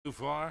Too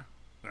far?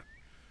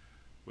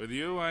 With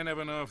you, I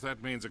never know if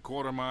that means a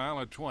quarter mile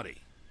or 20.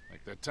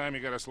 Like that time you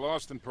got us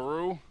lost in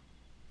Peru?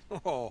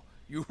 Oh,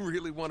 you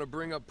really want to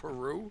bring up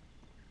Peru?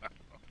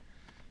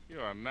 You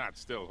are not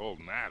still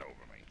holding that over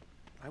me.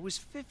 I was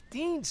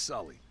 15,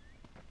 Sully.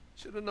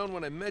 Should have known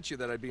when I met you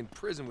that I'd be in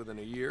prison within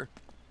a year.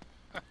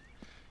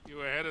 You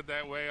were headed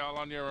that way all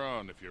on your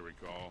own, if you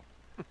recall.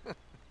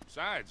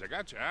 Besides, I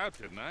got you out,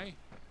 didn't I?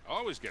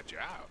 Always get you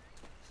out.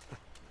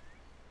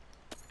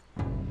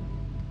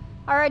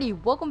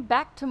 Alrighty, welcome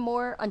back to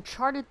more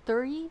Uncharted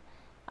 3.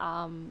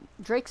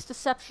 Drake's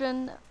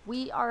Deception.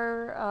 We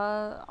are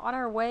on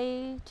our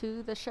way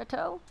to the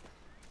chateau.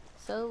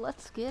 So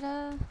let's get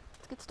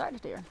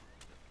started here.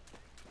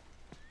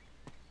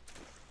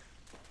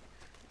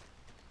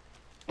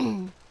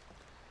 Been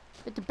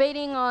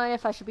debating on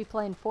if I should be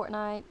playing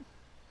Fortnite.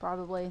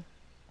 Probably.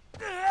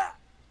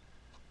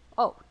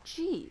 Oh,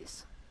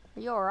 jeez.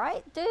 Are you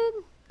alright, dude?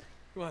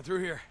 Come on,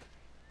 through here.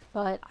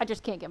 But I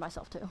just can't get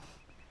myself to.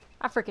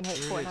 I freaking hate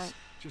There it Fortnite. is,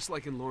 just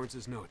like in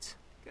Lawrence's notes.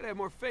 Gotta have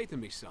more faith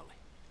in me, Sully.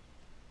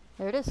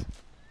 There it is.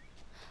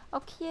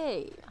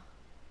 Okay.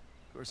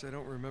 Of course, I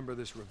don't remember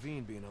this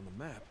ravine being on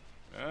the map.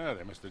 Ah,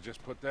 they must have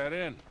just put that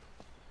in.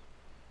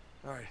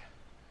 All right.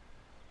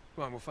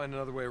 Come on, we'll find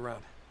another way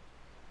around.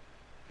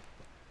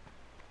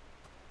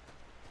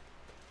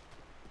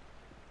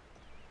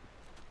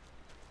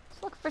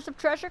 Let's look for some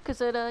treasure,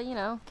 because it, you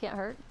know, can't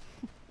hurt.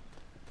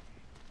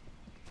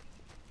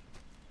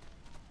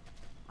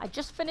 I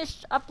just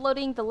finished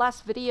uploading the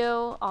last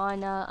video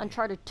on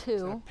Uncharted 2.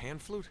 Is that a pan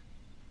flute?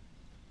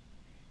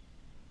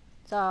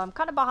 So I'm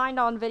kind of behind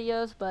on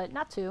videos, but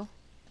not too.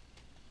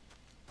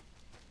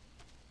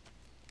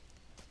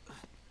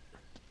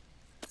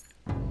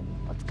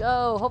 Let's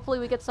go. Hopefully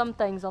we get some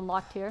things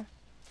unlocked here.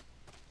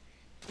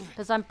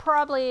 Because I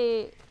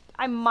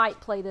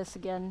might play this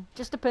again.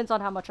 Just depends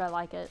on how much I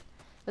like it.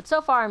 But so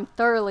far I'm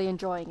thoroughly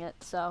enjoying it,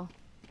 so.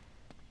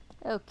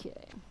 Okay.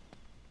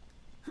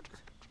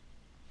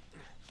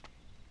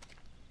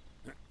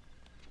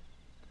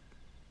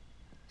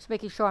 Just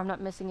making sure I'm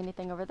not missing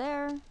anything over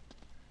there.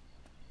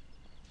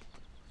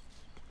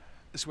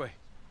 This way.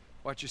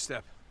 Watch your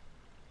step.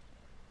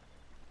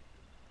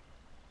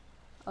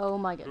 Oh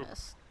my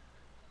goodness.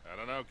 I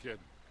don't know, kid.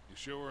 You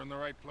sure we're in the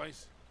right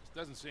place? This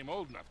doesn't seem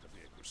old enough to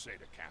be a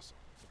Crusader castle.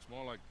 Looks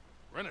more like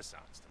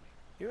Renaissance to me.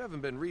 You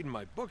haven't been reading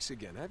my books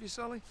again, have you,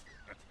 Sully?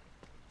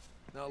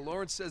 Now,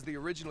 Lawrence says the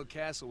original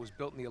castle was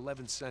built in the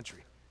 11th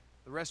century.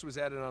 The rest was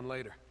added on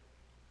later.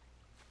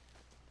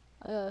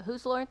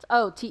 Who's Lawrence?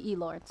 Oh, T.E.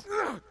 Lawrence.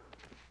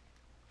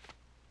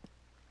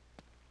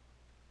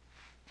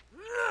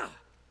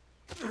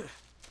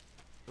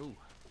 Ooh.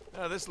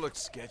 Now this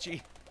looks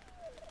sketchy.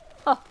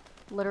 Huh,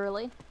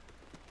 literally.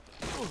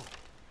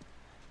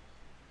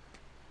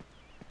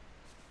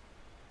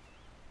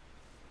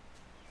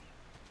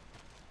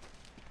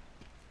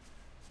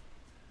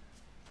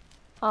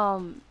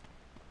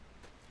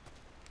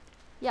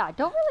 Yeah, I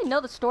don't really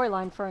know the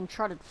storyline for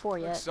Uncharted 4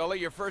 Look, yet. Sully,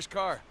 your first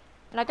car.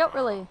 And I don't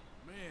really...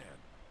 Man,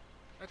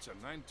 that's a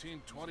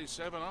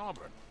 1927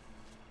 Auburn.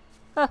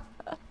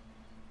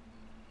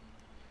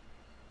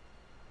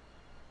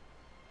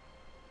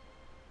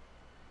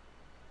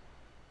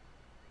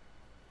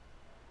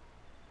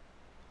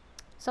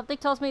 Something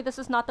tells me this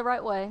is not the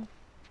right way.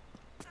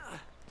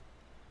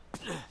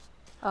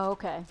 Oh,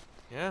 okay.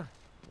 Yeah?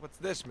 What's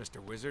this,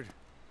 Mr. Wizard?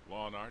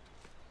 Lawn art.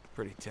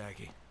 Pretty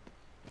tacky.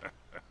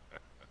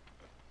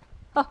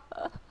 Now,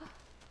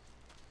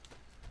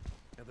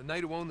 the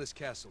knight who owned this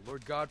castle,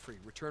 Lord Godfrey,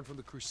 returned from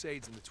the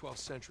Crusades in the 12th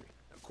century.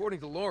 According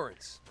to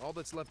Lawrence, all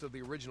that's left of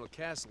the original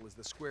castle is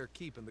the square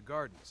keep and the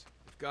gardens.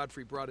 If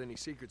Godfrey brought any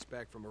secrets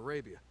back from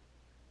Arabia,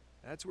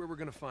 that's where we're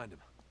gonna find him.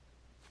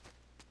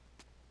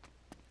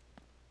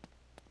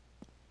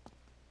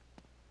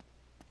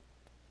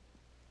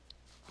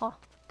 Huh.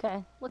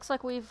 Okay. Looks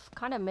like we've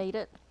kind of made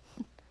it.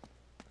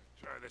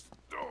 Try this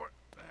door.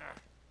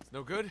 It's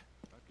no good?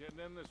 Not getting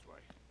in this way.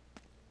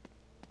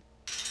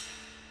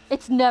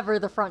 It's never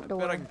the front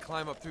Bet I door can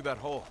climb up through that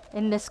hole.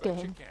 in this Bet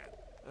you game. can.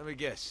 Let me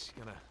guess,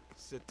 gonna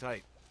sit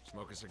tight,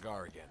 smoke a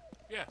cigar again.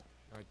 Yeah.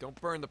 All right, don't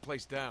burn the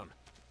place down.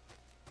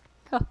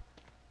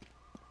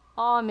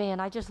 Oh man,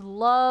 I just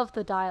love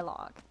the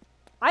dialogue.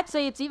 I'd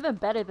say it's even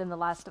better than The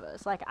Last of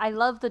Us. Like, I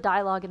love the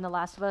dialogue in The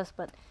Last of Us,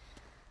 but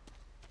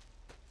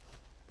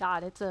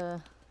God, it's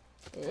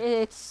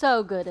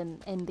so good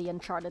in the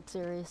Uncharted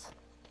series.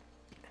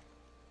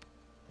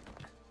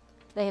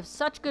 They have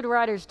such good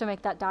writers to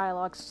make that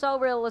dialogue so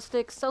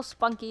realistic, so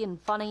spunky and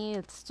funny.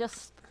 It's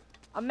just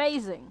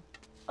amazing.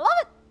 I love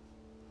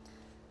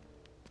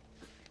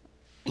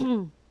it. I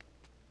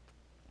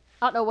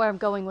don't know where I'm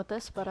going with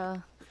this, but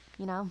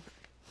you know.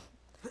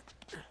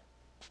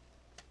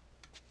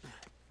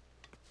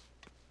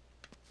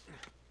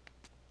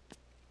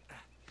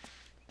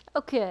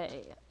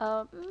 Okay.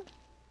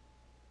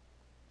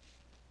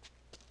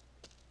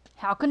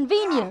 How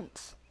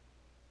convenient.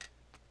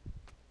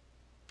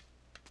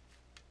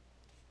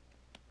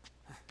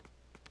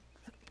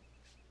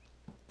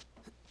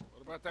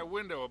 What about that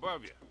window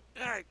above you?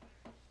 All right,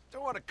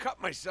 Don't want to cut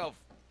myself.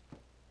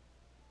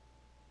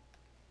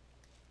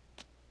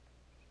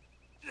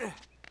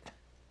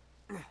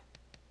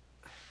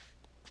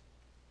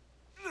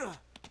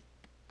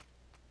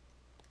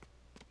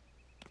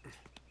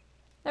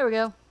 There we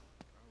go. All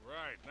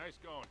right, nice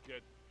going,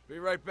 kid. Be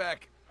right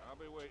back. I'll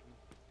be waiting.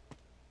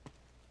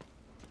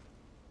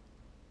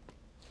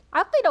 I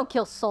hope they don't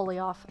kill Sully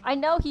off. I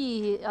know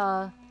he,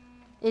 I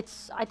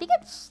think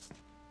it's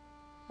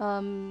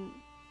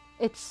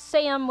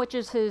Sam, which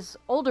is his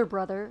older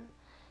brother,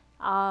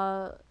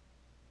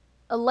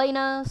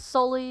 Elena,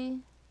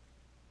 Sully,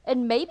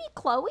 and maybe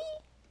Chloe?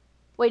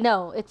 Wait,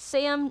 no, it's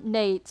Sam,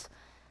 Nate,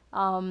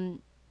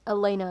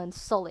 Elena, and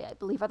Sully, I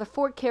believe, are the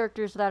four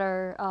characters that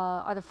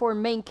are the four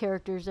main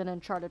characters in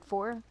Uncharted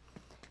 4.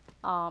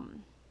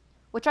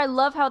 Which I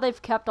love how they've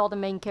kept all the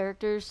main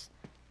characters,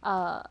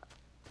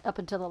 up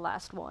until the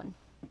last one.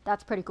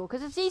 That's pretty cool,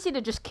 because it's easy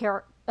to just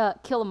kill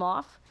them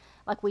off,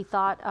 like we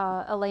thought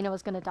Elena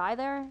was going to die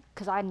there,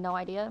 because I had no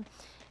idea.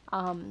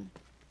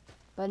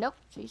 But nope,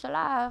 she's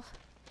alive.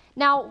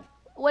 Now,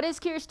 what is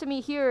curious to me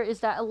here is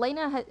that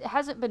Elena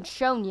hasn't been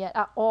shown yet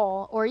at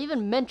all, or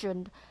even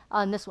mentioned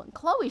in this one.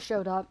 Chloe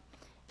showed up.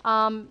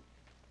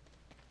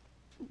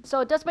 So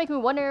it does make me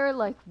wonder,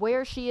 like,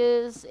 where she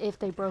is, if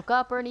they broke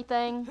up or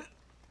anything.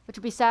 Which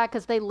would be sad,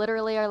 because they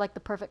literally are, like, the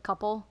perfect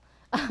couple.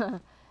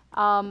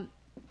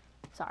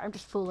 Sorry, I'm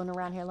just fooling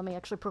around here. Let me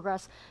actually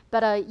progress.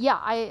 But, yeah,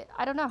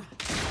 I don't know.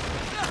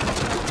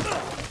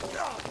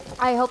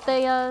 I hope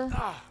they,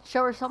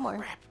 show her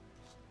somewhere.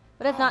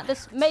 But if not,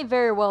 this may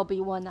very well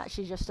be one that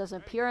she just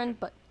doesn't appear in,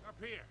 but... Up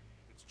here.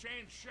 It's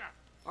chained shut.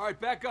 All right,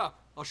 back up.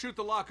 I'll shoot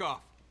the lock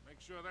off.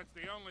 Make sure that's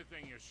the only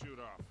thing you shoot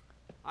off.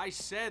 I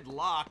said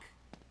lock.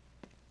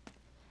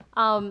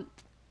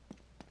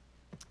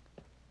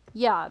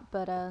 Yeah,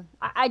 but,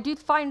 I do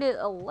find it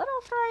a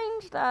little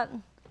strange that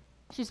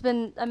she's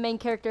been a main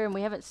character and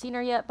we haven't seen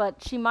her yet,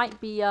 but she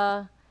might be,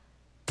 that's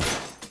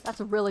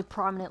a really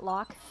prominent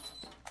lock.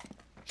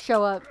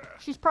 Show up.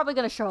 She's probably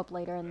gonna show up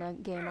later in the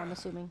game, I'm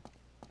assuming.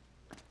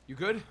 You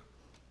good?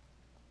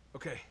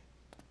 Okay.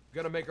 We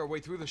gotta make our way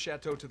through the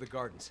chateau to the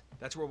gardens.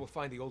 That's where we'll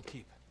find the old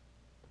keep.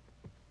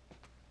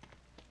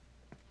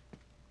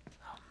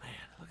 Oh man,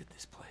 look at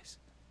this place.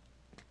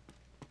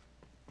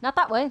 Not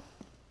that way.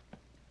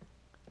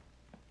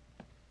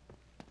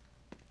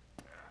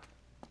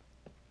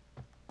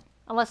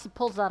 Unless he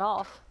pulls that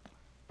off.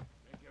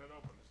 Can't get it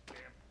open. This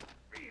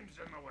damn beam's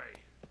in the way.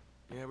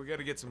 Yeah, we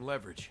gotta get some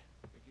leverage.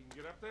 Think you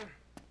can get up there?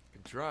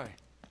 Can try.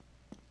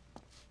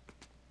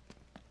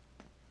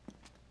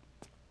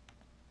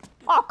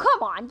 Oh,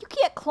 come on! You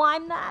can't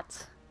climb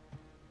that!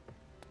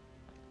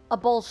 A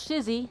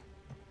bullshizzy.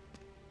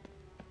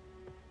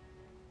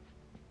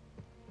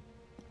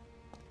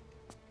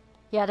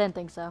 Yeah, I didn't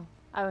think so.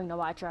 I don't even know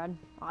why I tried,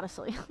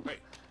 honestly. Hey,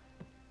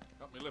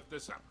 help me lift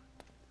this up.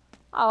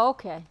 Oh,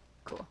 okay.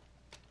 Cool.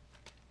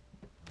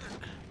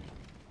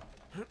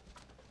 There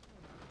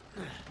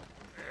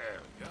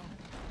we go.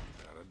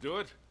 That'll do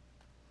it.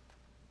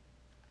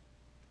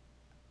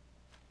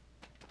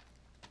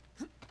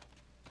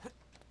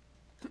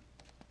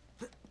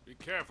 Be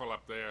careful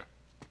up there.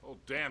 Whole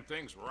damn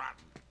thing's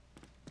rotten.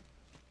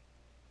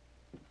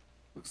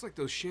 Looks like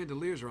those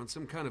chandeliers are on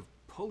some kind of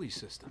pulley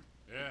system.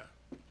 Yeah,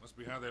 must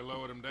be how they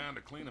lowered them down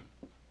to clean them.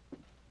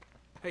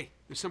 Hey,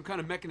 there's some kind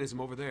of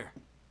mechanism over there.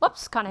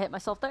 Whoops, kind of hit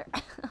myself there.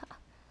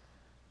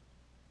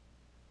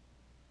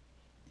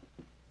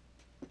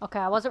 Okay,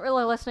 I wasn't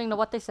really listening to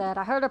what they said.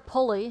 I heard a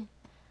pulley.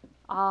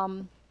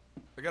 I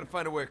gotta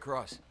find a way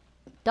across.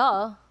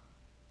 Duh.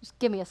 Just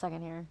give me a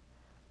second here.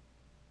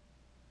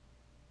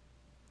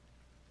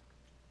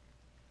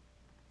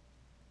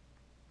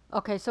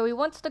 Okay, so he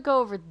wants to go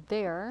over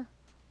there.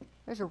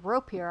 There's a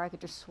rope here I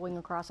could just swing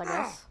across, I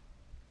guess.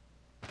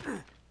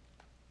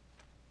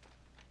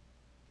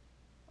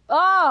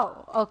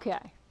 Oh,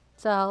 okay.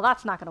 So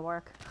that's not gonna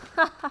work.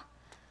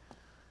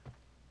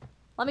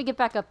 Let me get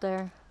back up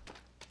there.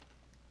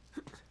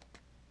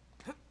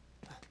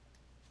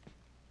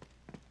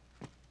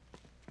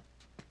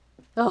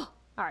 Oh,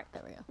 alright,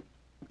 there we go.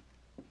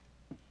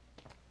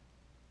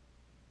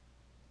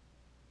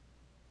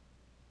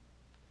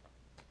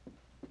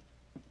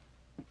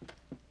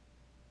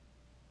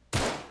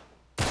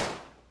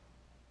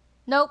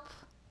 Nope.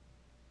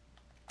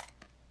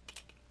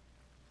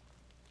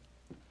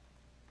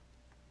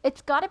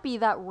 It's gotta be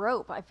that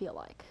rope, I feel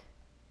like.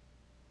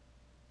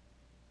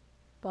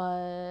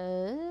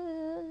 But...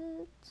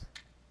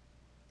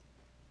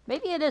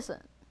 maybe it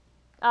isn't.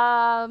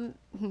 Let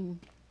me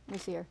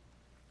see here.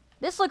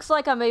 This looks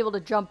like I'm able to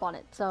jump on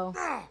it, so...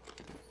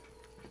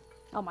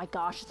 oh my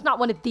gosh, it's not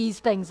one of these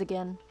things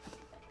again.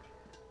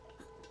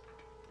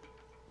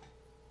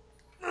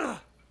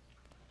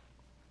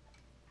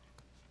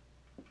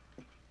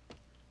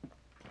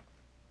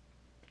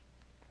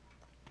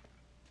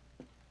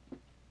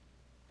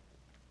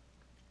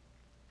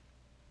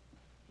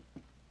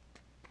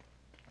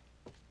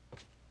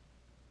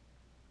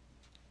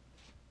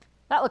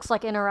 That looks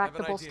like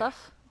interactable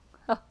stuff.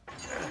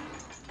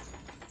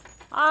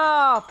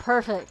 Oh,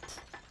 perfect.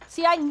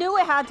 See, I knew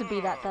it had to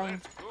be that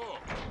thing. That's cool.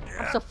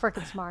 I'm so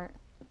freaking smart.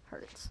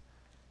 Hurts.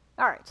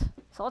 Alright,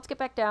 so let's get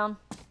back down.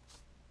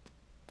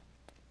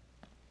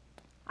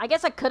 I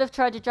guess I could have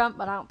tried to jump,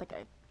 but I don't think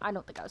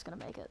I was gonna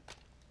make it.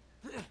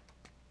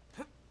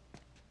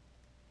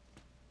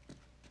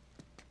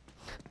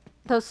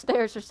 Those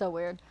stairs are so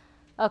weird.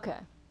 Okay.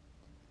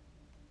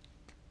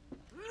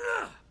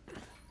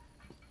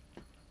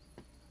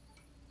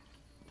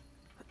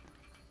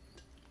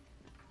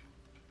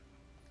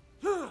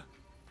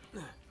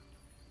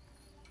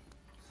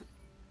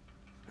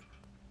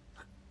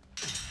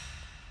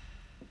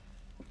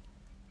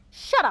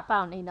 Shut up,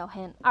 I don't need no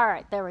hint.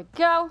 Alright, there we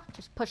go.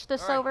 Just push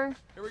this All right, over.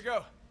 Here we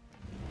go.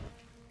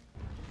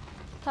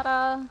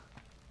 Ta-da.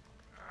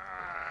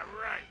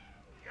 Right.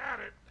 Got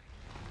it.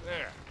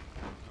 There.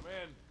 I'm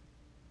in.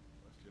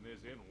 Question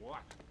is, in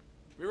what?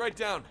 Be right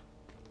down.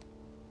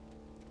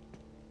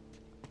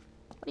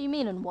 What do you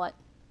mean and what?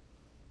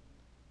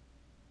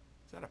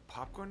 Is that a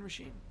popcorn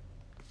machine?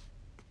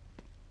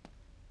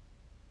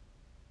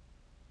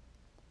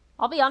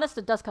 I'll be honest,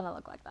 it does kind of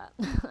look like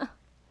that.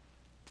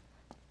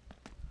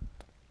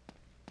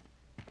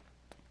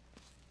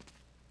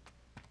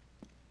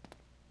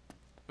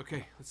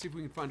 Okay, let's see if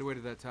we can find a way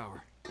to that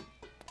tower.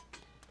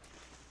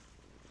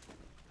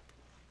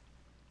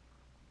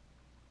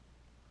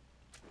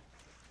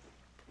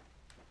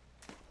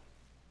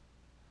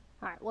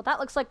 Alright, well that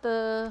looks like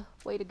the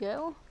way to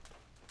go.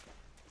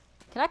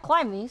 Can I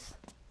climb these?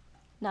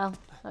 No?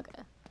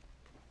 Okay.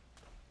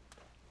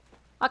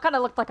 I kind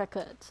of looked like I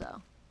could,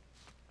 so.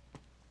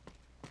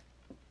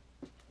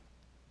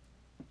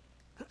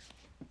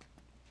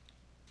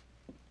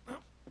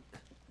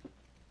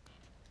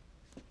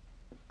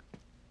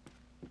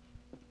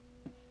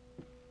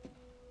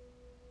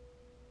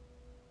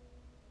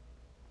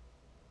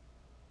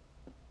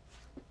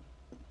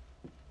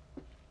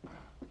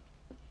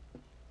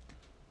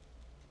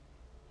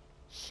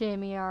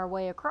 Shimmy our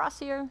way across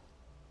here.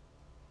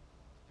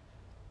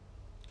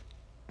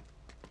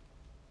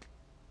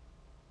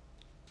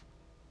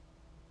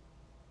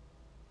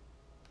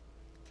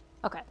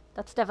 Okay,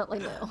 that's definitely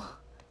new.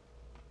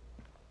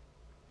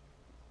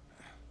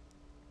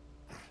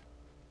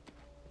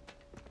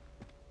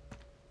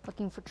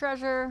 Looking for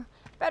treasure.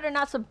 There better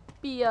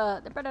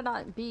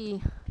not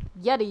be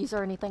Yetis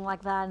or anything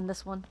like that in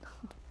this one.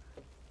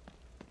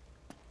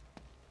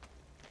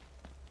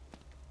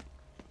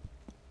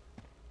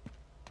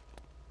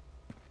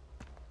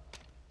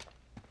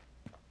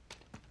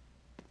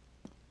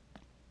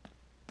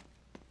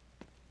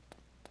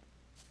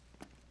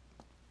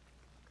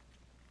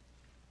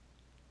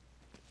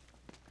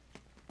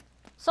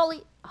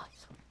 Sully. Oh,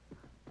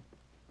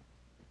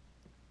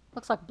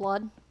 looks like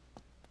blood.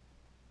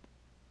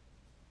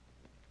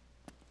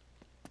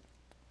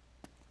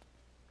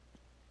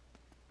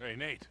 Hey,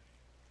 Nate.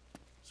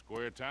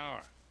 Square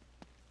Tower.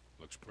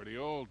 Looks pretty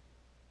old.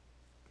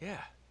 Yeah.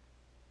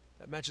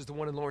 That matches the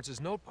one in Lawrence's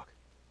notebook.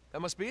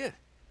 That must be it.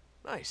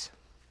 Nice.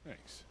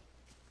 Thanks.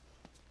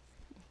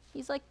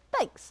 He's like,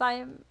 thanks.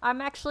 I'm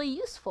actually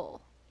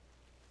useful.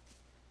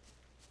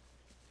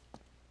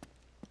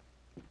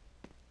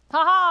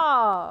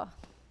 Haha!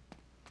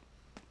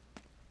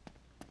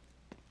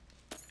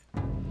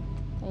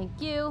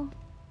 Thank you.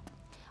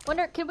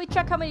 Wonder, can we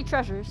check how many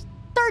treasures?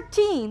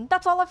 13!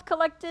 That's all I've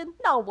collected?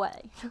 No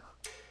way.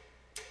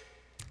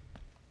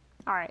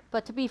 Alright,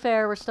 but to be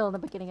fair, we're still in the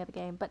beginning of the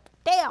game, but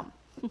damn!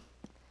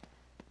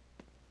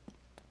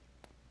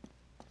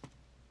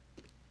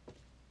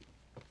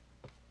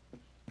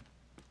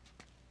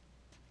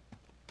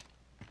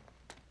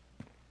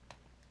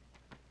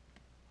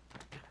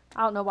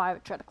 I don't know why I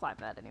would try to climb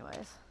that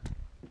anyways.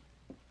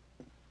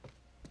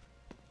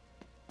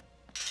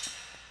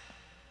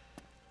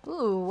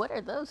 Ooh, what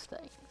are those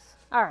things?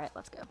 Alright,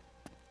 let's go.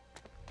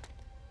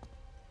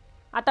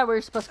 I thought we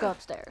were supposed to go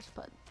upstairs,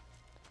 but...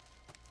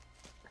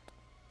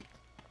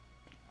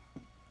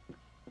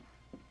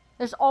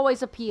 There's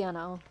always a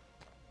piano.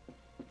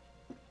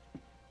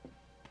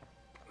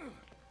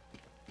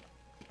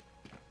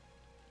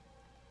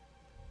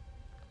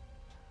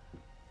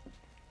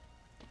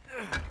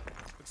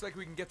 Looks like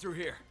we can get through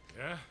here.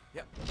 Yeah?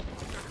 Yep.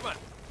 Come on.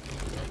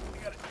 We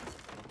got it.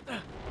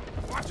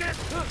 Watch it!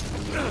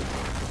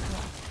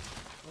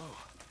 Oh,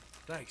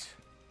 thanks.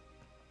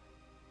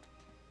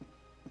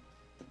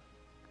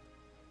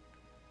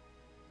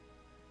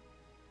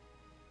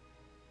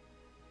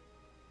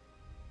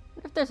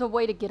 What if there's a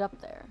way to get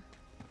up there?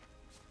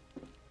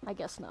 I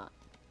guess not.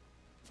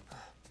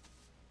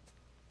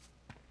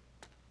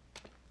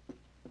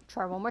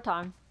 Try one more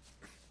time.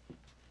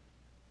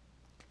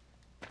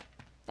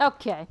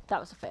 Okay, that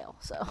was a fail,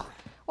 so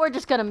we're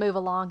just gonna move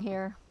along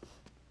here.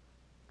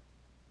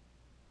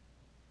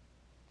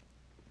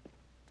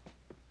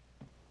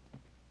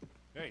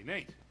 Hey,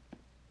 Nate.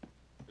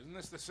 Isn't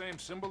this the same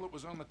symbol that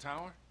was on the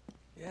tower?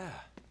 Yeah.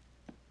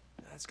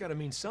 That's gotta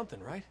mean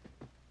something, right?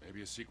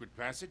 Maybe a secret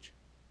passage?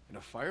 In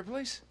a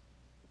fireplace?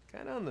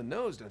 Kinda on the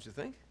nose, don't you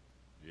think?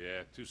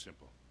 Yeah, too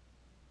simple.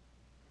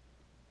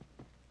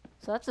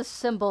 So that's a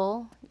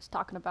symbol he's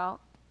talking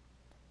about.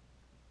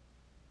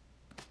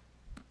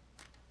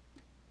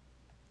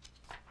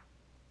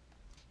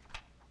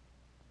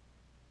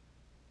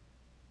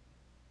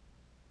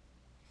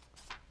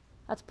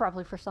 That's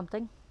probably for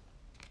something.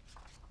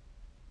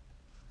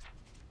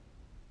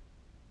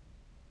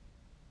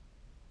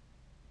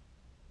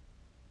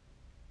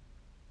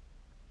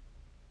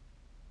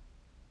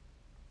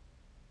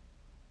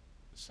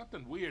 There's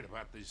something weird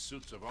about these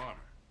suits of armor.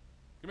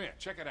 Come here,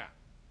 check it out.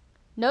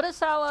 Notice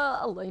how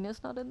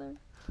Elena's not in there?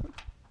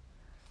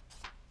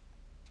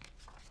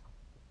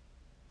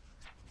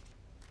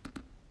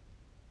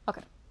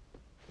 Okay.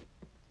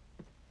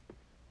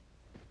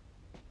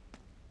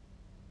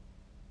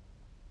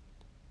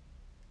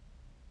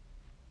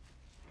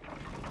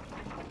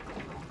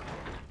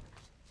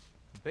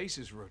 The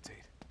bases rotate.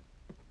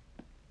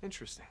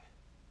 Interesting.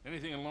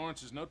 Anything in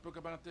Lawrence's notebook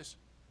about this?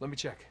 Let me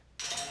check.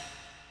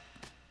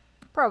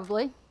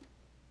 Probably.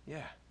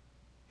 Yeah.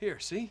 Here,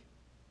 see?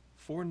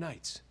 4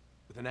 knights.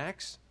 With an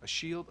axe, a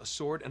shield, a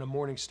sword, and a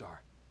morning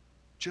star.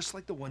 Just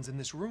like the ones in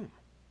this room.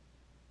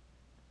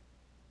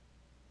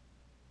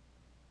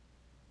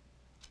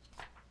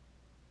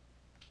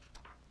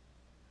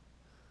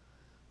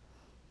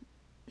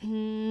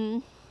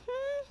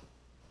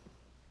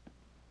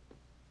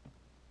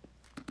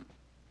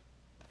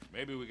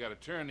 Maybe we gotta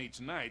turn each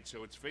knight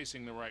so it's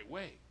facing the right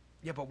way.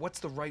 Yeah, but what's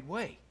the right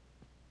way?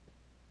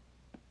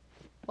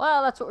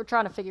 Well, that's what we're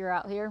trying to figure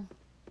out here.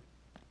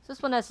 So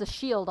this one has the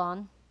shield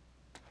on.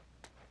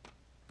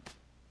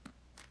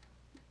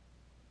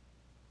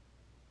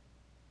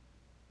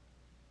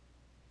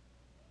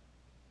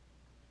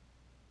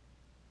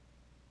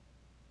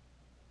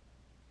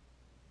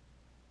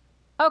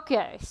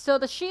 Okay, so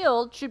the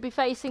shield should be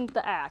facing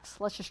the axe.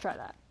 Let's just try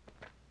that.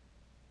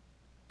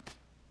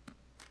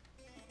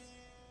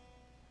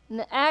 And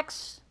the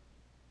axe...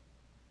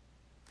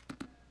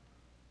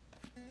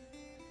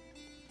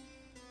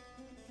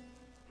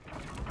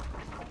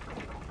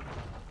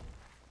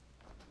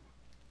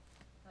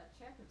 That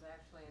check is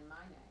actually in my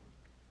name.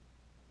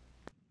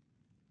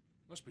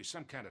 Must be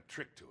some kind of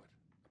trick to it.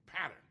 A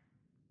pattern.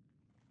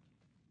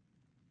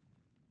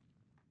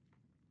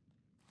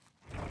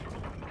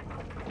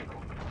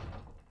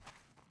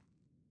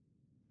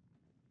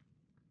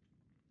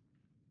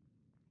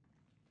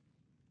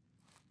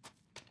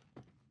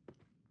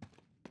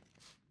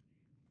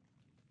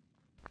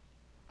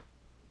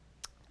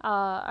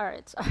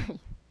 Alright, sorry.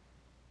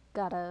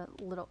 Got a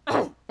little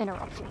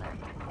interruption there.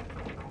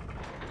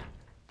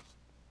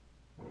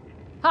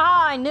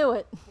 Ha! I knew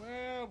it!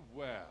 Well,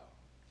 well.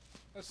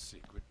 A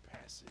secret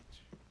passage.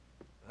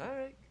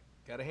 Alright.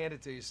 Gotta hand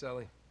it to you,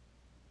 Sully.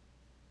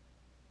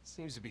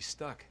 Seems to be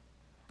stuck.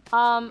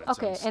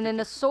 Okay, and then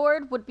the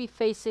sword would be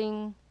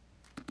facing...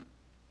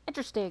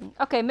 Interesting.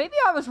 Okay, maybe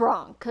I was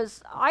wrong,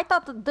 because I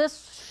thought that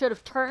this should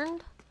have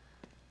turned.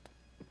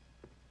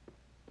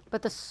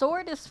 But the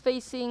sword is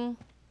facing...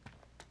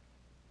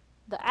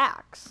 the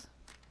axe.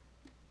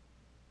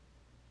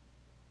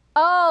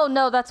 Oh,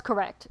 no, that's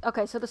correct.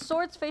 Okay, so the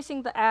sword's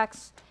facing the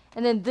axe,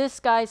 and then this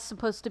guy's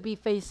supposed to be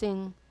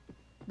facing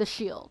the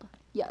shield.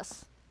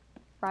 Yes.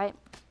 Right?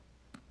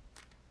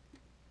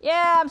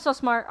 Yeah, I'm so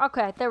smart.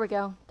 Okay, there we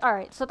go.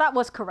 Alright, so that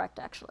was correct,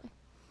 actually.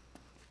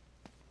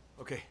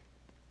 Okay.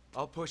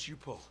 I'll push, you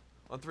pull.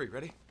 On 3,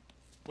 ready?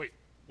 Wait,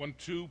 1,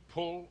 2,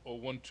 pull, or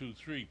 1, 2,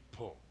 3,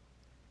 pull?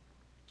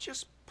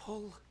 Just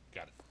pull.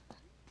 Got it.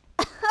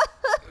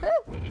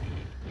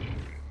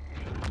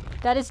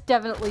 That is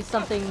definitely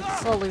something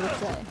Slowly would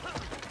say.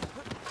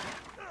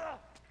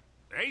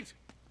 8?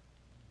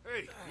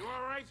 Hey, you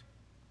alright?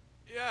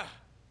 Yeah.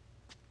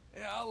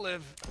 Yeah, I'll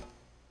live.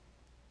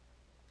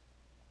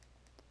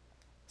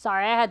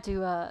 Sorry, I had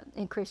to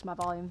increase my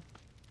volume.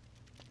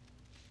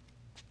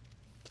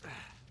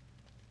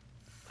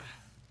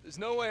 There's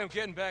no way I'm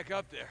getting back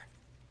up there.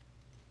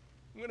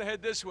 I'm gonna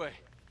head this way.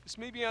 Just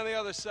meet me on the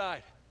other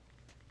side.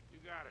 You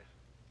got it.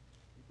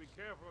 You be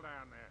careful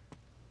down there.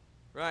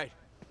 Right.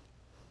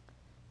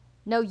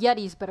 No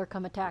Yetis better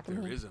come attacking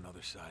There me. is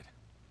another side.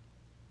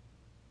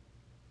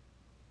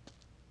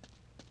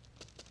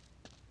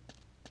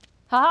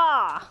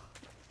 Ha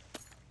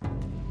ha!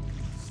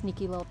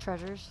 Sneaky little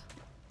treasures.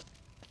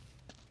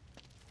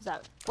 Is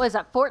that, what is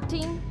that,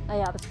 14? Oh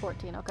yeah, that's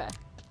 14, okay.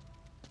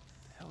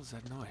 The hell is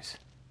that noise?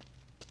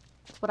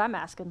 That's what I'm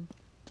asking.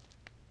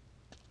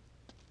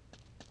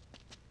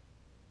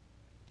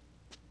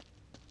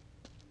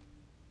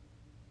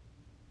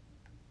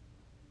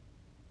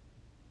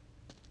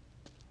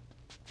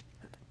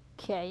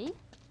 Okay.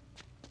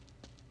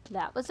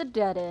 That was a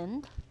dead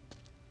end.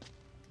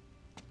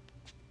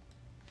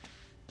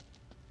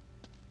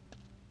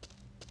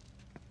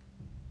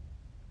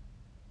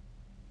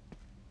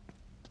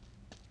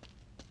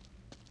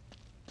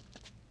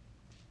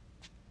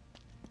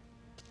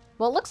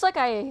 Well, it looks like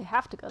I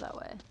have to go that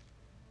way.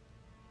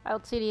 I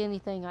don't see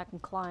anything I can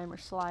climb or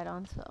slide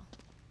on, so.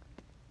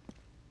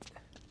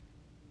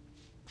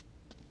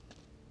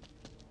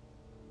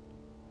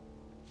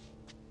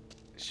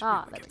 Should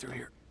Ah, be able to there get we through go.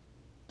 here.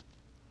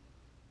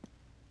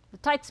 The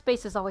tight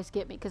spaces always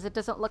get me because it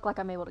doesn't look like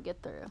I'm able to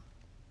get through.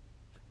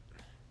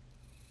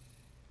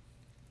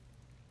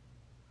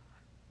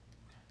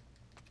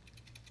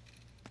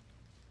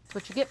 That's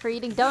what you get for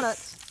eating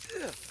donuts.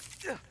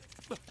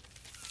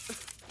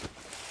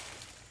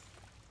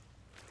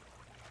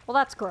 Well,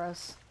 that's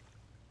gross.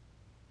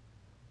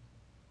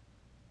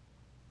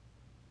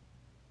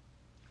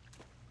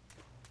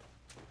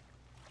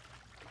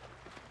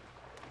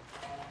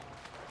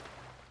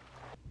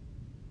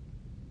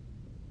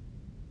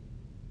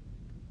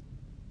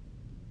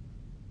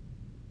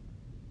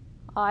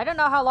 I don't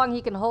know how long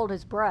he can hold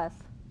his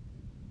breath.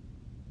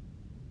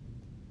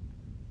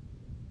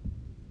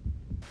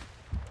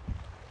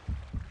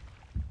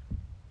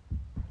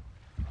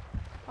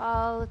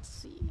 Let's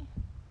see.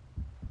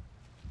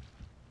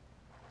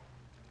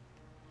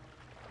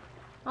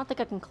 I don't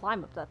think I can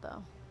climb up that,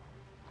 though.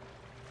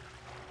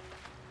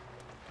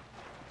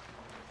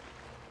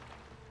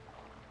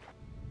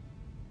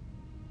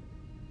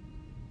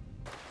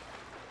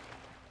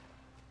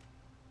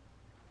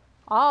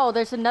 Oh,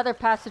 there's another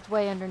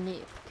passageway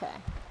underneath. Okay.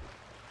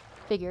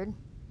 Figured.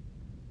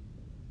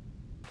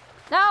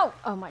 No!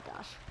 Oh my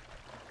gosh.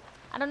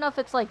 I don't know if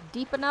it's, like,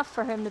 deep enough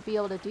for him to be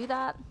able to do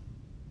that.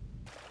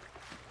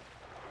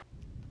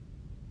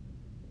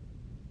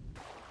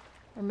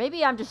 Or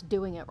maybe I'm just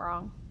doing it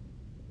wrong.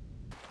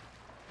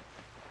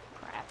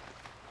 Crap.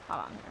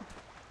 Hold on here.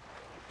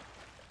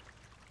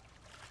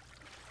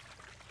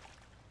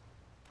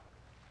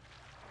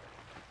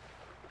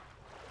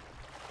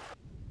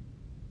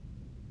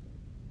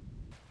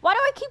 Why do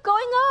I keep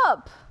going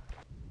up?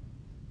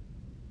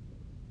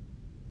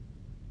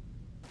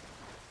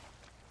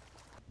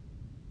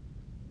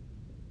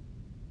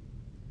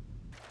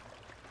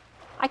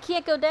 I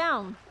can't go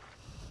down.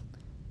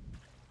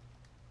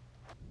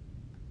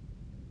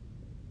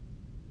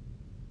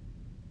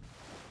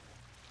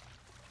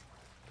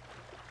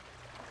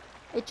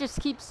 It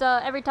just keeps,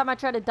 every time I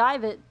try to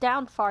dive it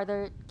down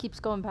farther, it keeps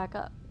going back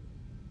up.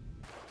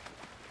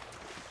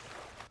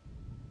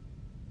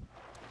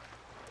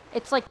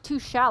 It's like too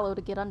shallow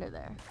to get under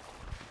there.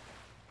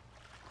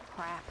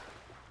 Crap.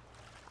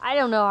 I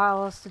don't know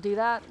how else to do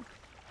that.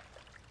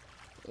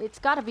 It's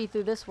gotta be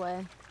through this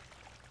way.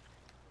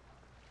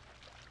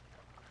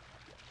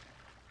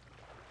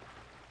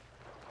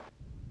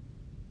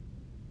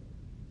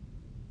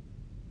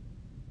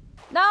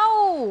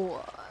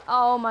 No!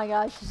 Oh my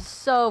gosh, it's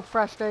so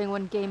frustrating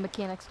when game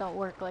mechanics don't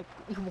work like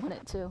you want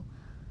it to.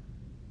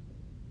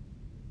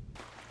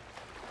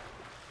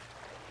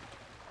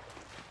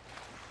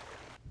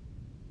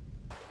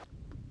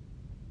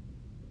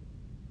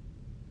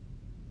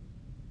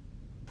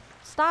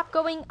 Stop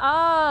going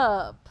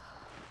up!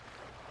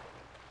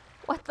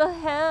 What the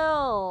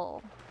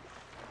hell?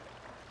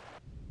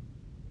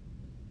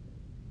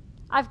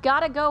 I've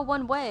gotta go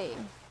one way.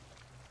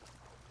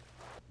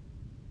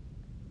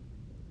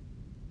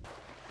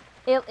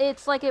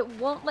 It's like it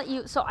won't let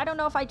you, so I don't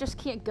know if I just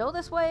can't go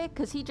this way,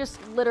 because he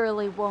just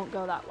literally won't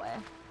go that way.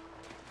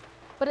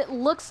 But it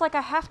looks like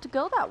I have to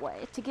go that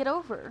way to get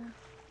over.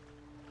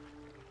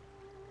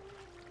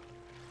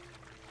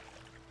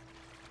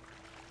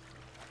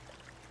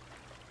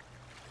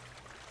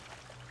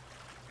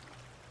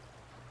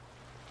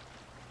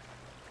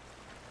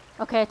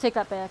 Okay, I take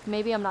that back.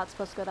 Maybe I'm not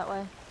supposed to go that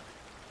way.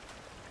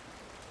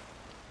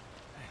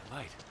 Hey,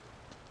 light.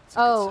 That's a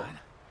good sign.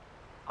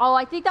 Oh,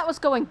 I think that was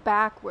going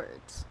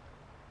backwards.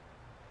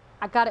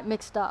 I got it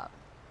mixed up.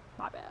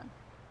 My bad.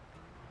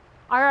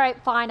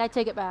 Alright, fine, I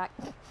take it back.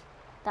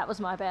 That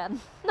was my bad.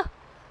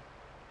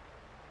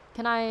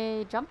 Can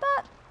I jump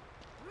that?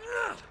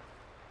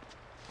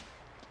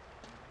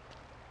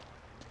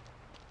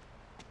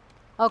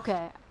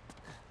 Okay.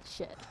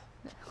 Shit.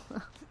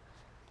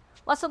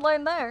 Lesson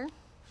learned there.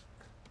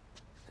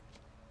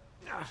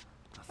 Oh,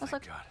 I was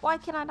like, God. why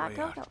can I not Way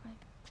go out. that way?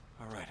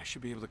 Alright, I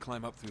should be able to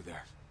climb up through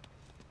there.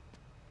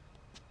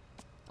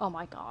 Oh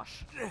my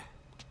gosh.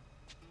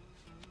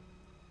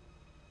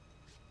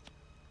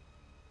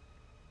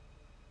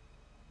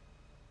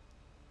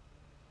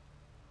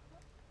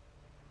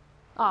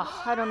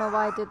 Oh, I don't know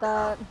why I did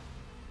that.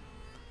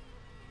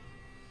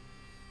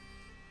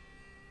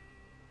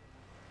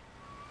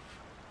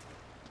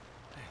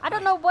 I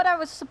don't know what I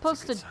was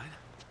supposed to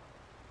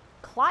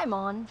climb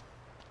on.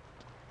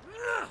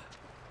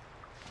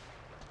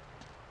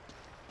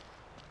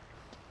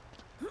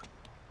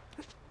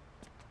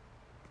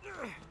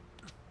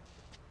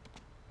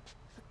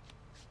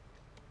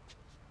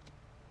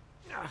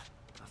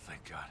 Oh,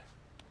 thank God.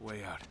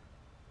 Way out.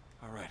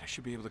 Alright, I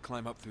should be able to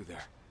climb up through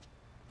there.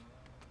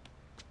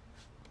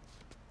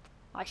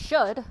 I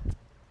should.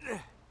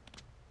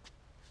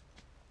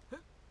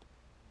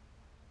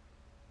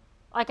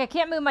 Like, I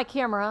can't move my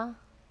camera.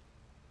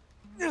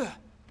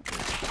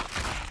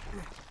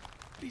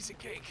 Piece of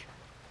cake.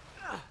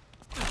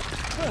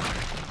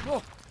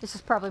 This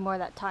is probably more of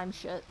that time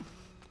shit.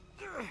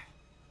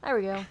 There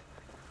we go.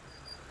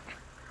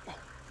 Oh,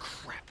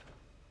 crap.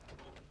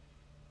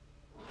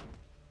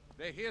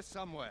 They're here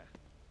somewhere.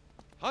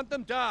 Hunt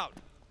them down.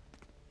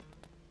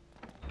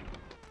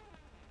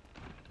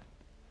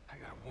 I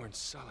gotta warn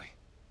Sully.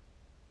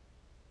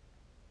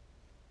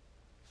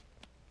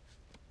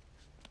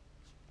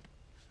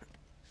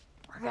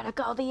 We're gonna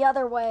go the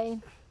other way.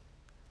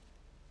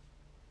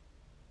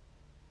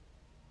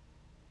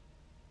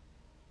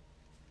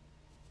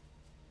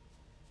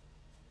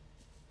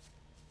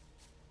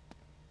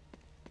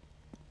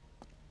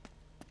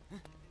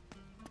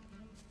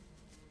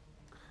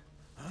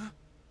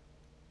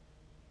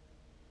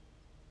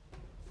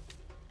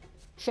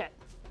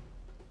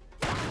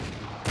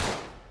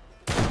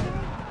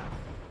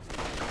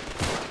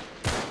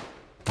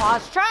 Well, I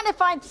was trying to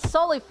find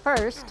Sully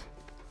first.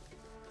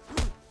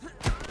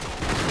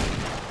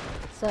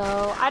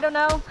 So, I don't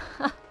know.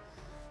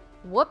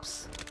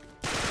 Whoops.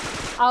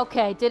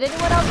 Okay, did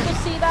anyone else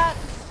just see that?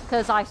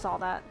 Because I saw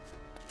that.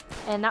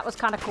 And that was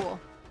kind of cool.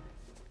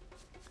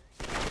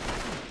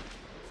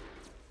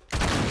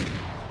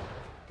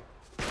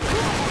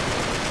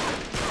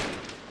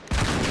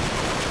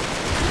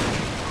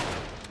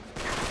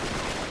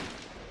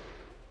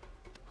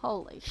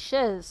 Holy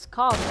shiz,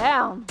 calm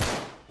down.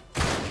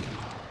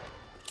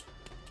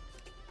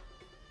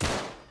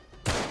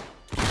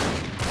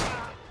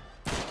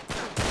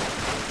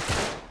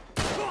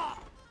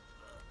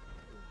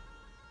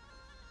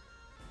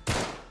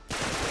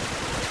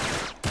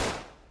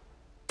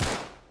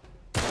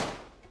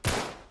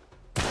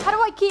 How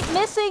do I keep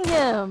missing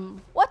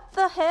him? What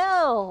the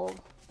hell?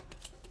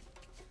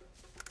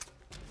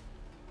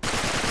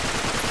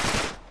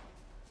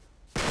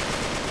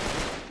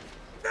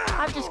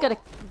 I'm just gonna...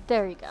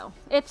 There you go.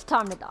 It's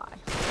time to die.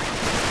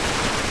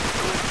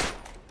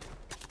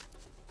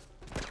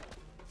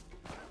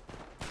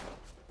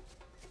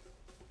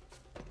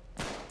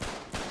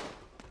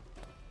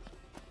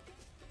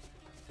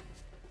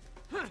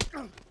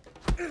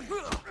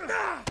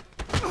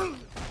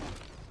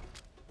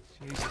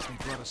 Jesus, they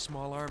brought a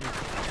small army.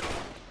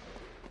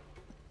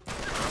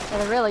 Yeah,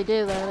 they really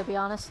do, though, to be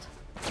honest.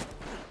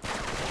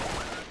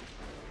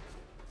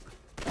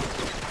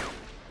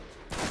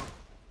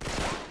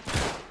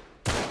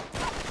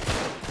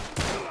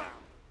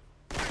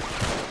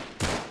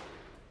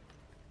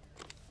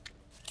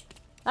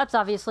 That's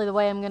obviously the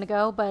way I'm gonna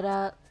go,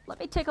 but let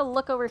me take a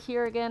look over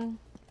here again.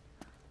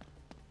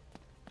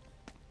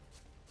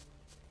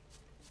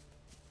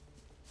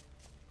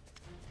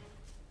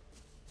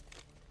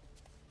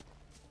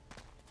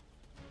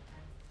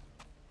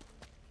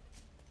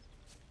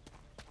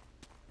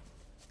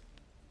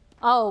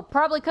 Oh,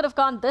 probably could have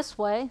gone this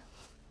way.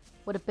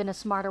 Would have been a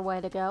smarter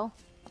way to go.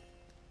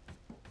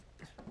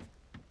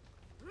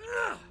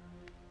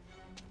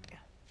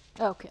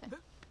 Okay.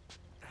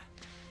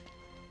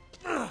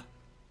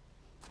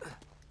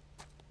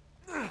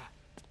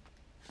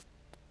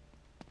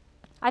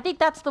 I think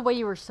that's the way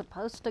you were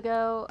supposed to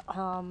go.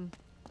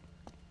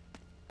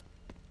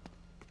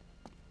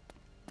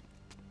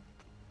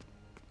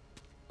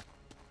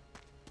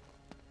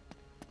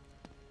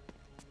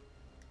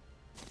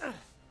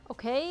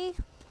 Okay.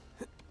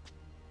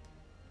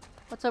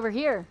 What's over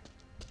here?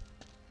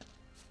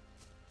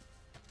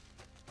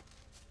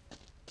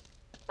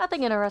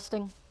 Nothing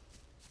interesting.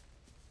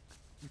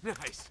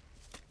 Nice.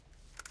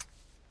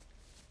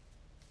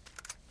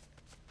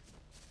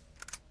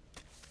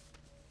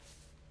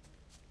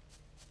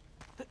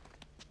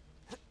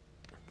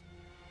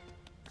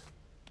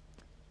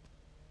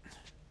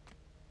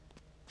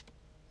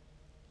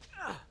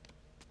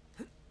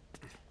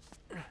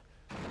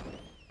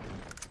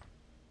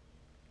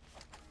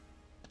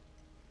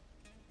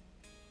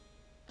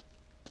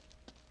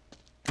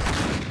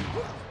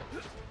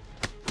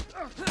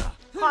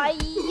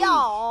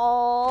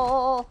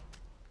 Hi-ya!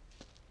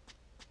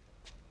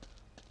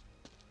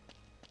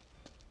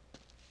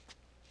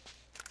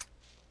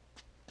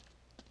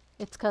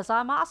 It's 'cause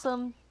I'm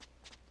awesome.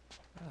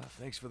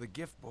 Thanks for the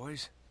gift,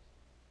 boys.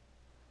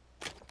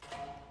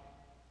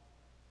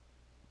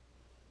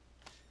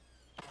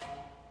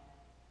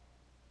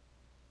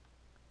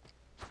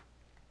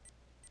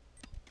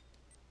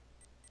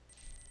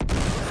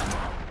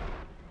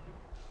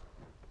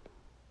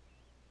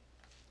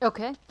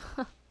 Okay.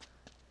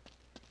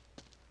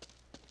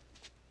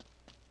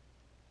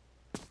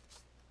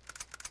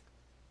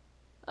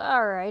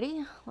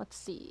 Alrighty, let's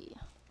see.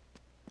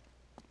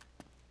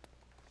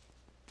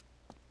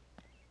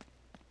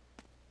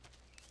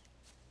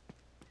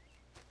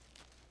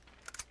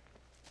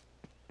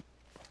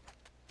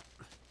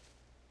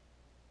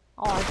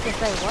 Oh, I was gonna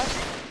say what?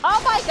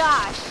 Oh my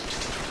gosh!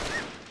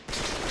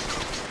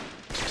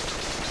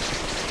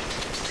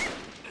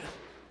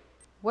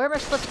 Where am I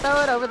supposed to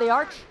throw it? Over the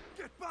arch?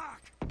 Get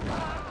back!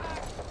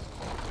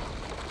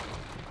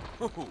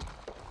 Ooh,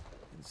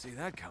 didn't see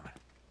that coming.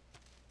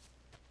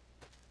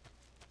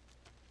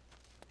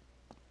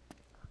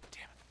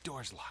 Damn it, the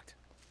door's locked.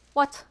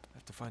 What? I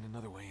have to find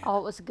another way in. Oh,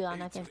 it was a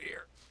gun, I It's think.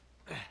 here.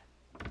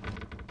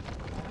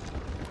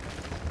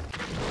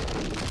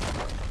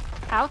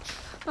 Ouch.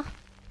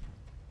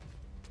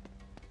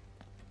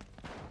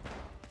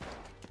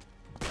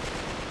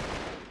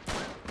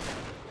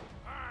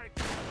 Alright,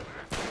 come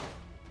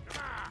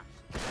on.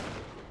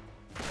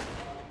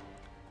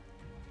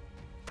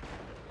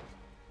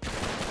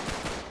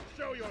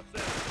 Show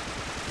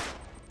yourself.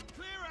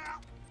 Clear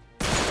out.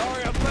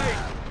 Sorry I'm late.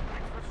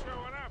 Thanks for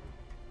showing up.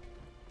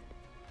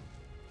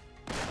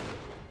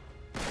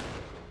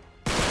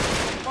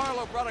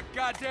 Marlowe brought a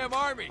goddamn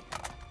army.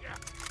 Yeah,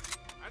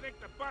 I think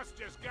the bus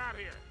just got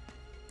here.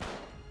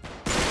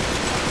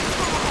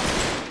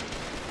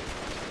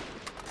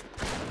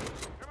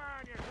 Come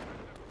on, you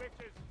sons of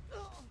bitches.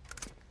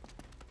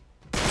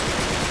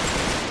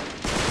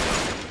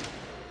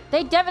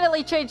 They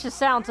definitely changed the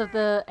sounds of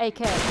the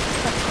AK.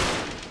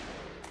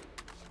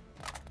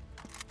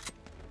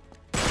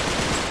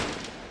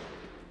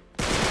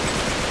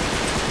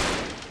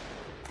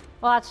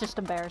 Well, that's just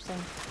embarrassing.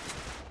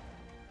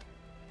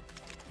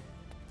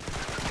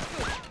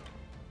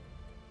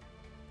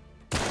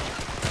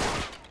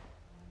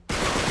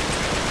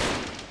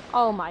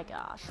 Oh my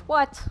gosh.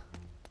 What?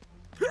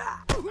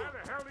 How the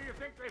hell do you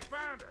think they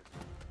found us?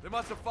 They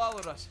must have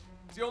followed us.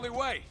 It's the only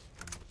way.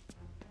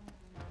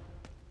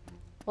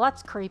 Well,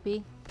 that's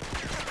creepy.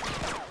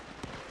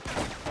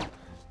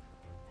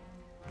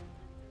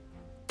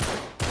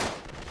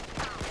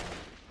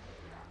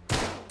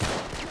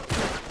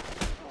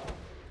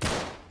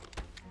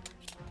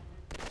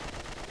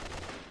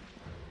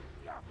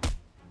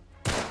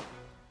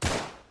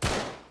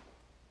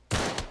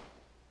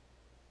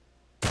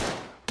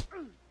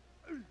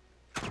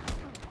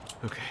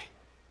 Okay.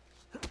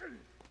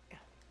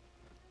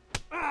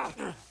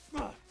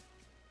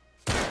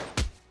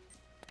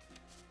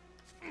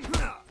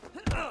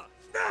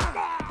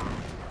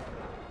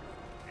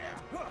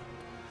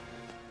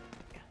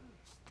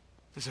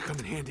 This'll come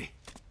in handy.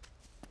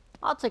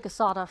 I'll take a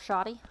sawed-off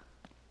shotty.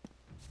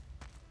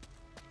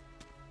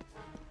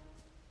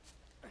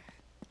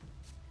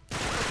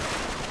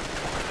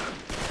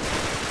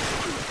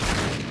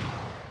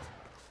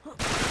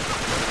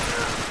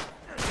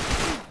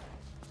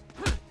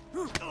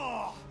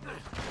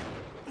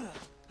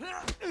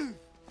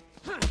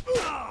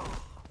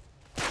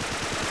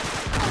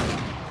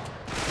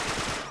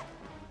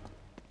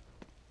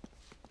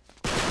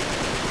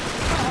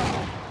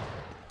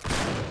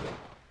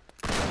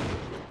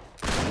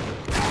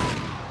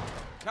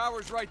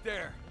 Tower's right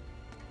there.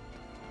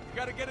 You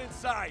gotta get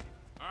inside.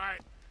 All right.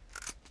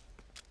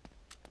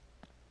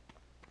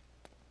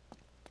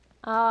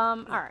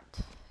 Alright.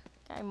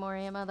 Got more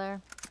ammo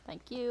there.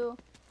 Thank you.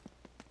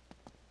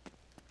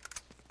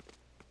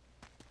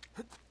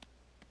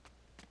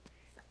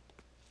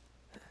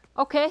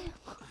 Okay.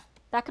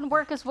 That can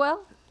work as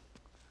well.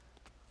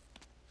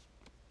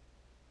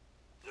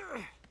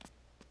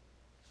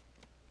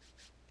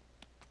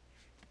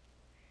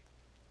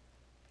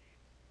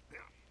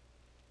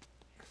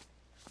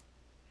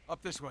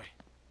 Up this way.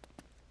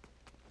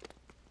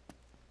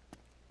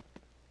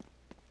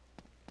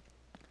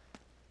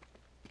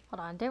 Hold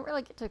on, didn't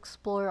really get to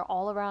explore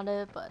all around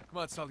it, but Come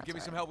on, Sully, give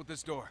me some help with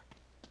this door.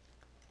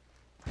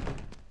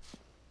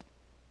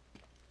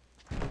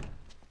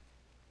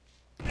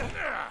 Alright.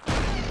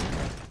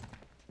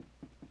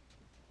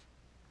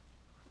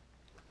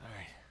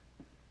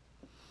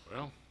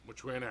 Well,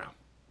 which way now?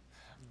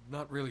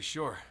 Not really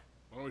sure.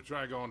 Why don't we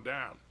try going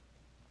down?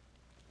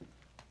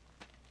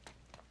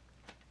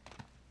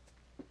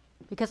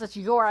 because it's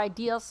your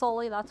idea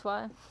solely, that's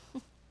why.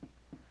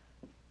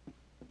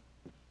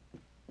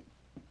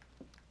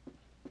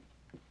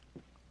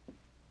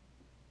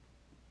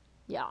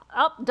 Yeah,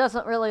 up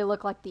doesn't really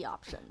look like the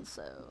option,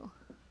 so.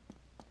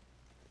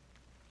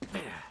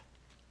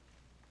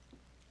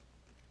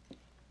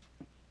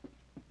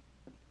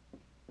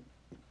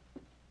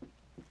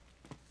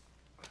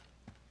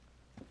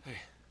 Hey,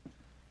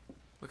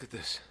 look at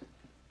this.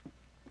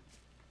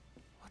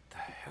 What the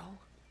hell?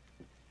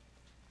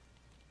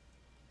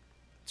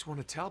 It's one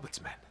of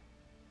Talbot's men.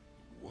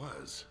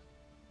 Was.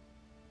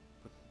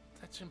 But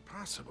that's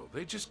impossible.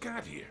 They just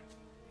got here.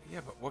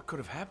 Yeah, but what could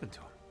have happened to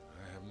him?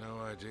 I have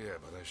no idea,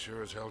 but I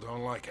sure as hell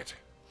don't like it.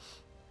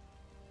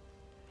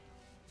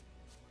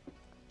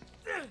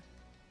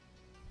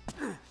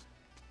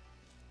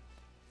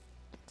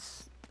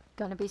 It's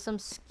gonna be some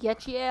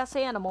sketchy ass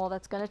animal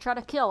that's gonna try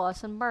to kill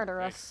us and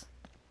murder Hey, us.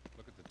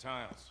 Look at the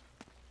tiles.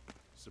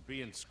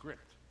 Sabian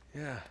script.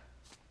 Yeah.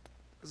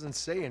 Doesn't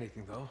say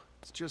anything, though.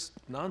 It's just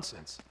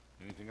nonsense.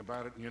 Anything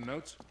about it in your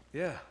notes?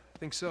 Yeah, I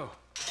think so.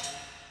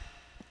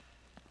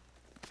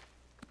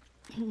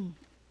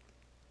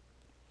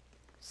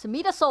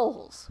 Samita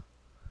Souls.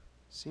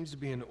 Seems to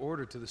be an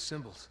order to the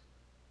symbols.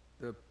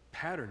 The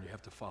pattern you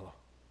have to follow.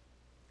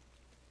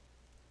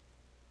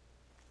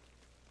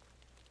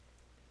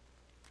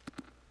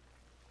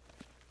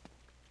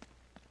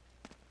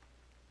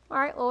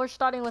 Alright, well, we're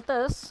starting with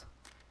this.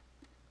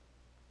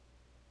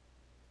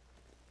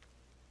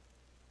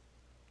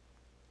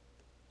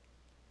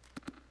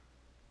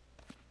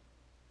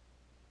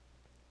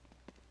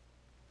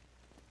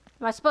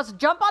 Am I supposed to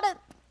jump on it?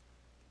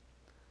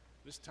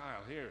 This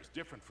tile here is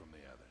different from the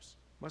others.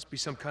 Must be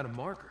some kind of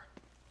marker.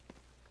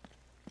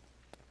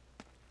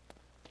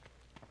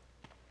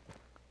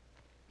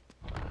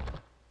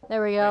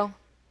 There we go. Hey,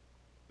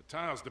 the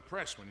tile's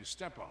depressed when you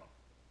step on 'em.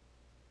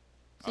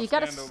 So you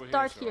gotta stand over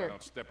start here. So here. I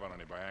don't step on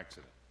any by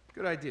accident.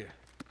 Good idea.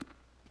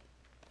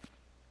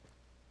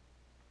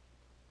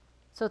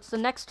 So it's the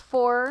next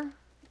 4.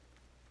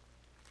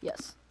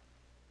 Yes.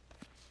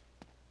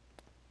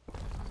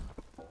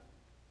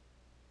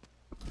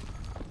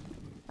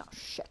 Oh,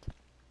 shit.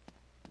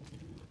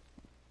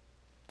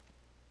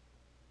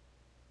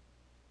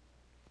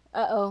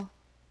 Uh-oh.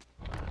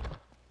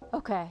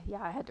 Okay,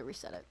 yeah, I had to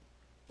reset it.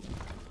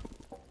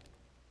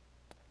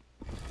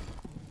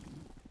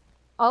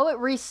 Oh, it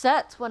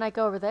resets when I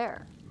go over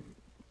there.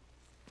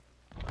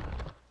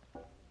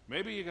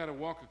 Maybe you gotta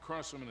walk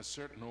across them in a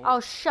certain order. Oh,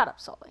 shut up,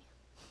 Sully.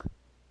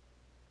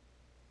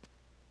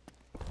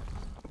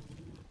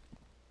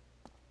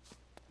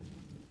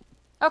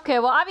 Okay,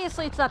 well,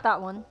 obviously it's not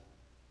that one.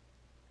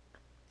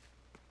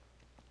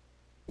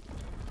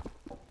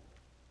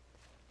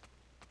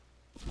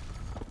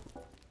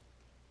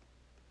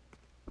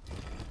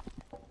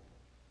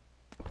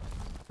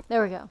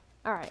 There we go.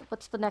 Alright,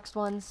 what's the next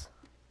ones?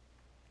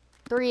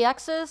 3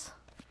 X's?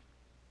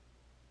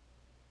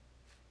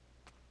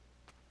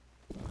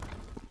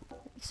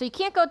 So you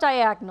can't go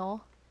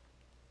diagonal.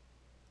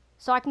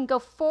 So I can go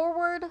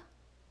forward.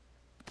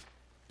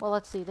 Well,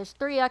 let's see. There's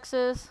 3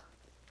 X's.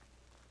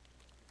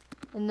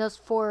 And those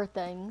 4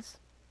 things.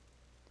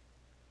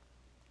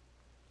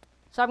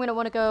 So I'm going to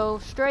want to go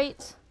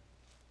straight.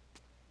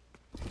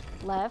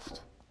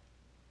 Left.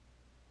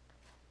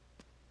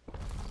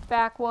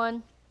 Back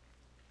one.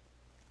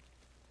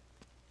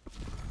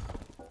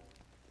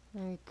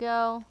 There you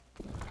go.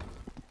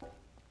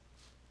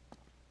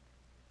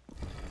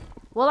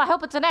 Well, I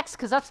hope it's an X,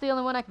 because that's the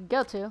only one I can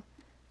go to.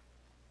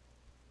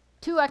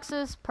 2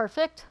 X's,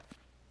 perfect.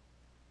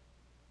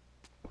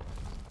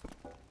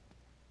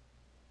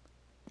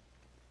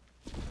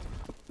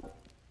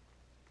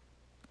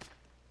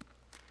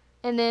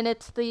 And then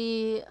it's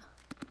the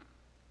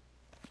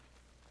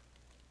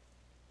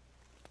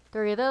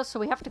 3 of those, so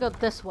we have to go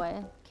this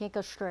way. Can't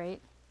go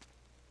straight.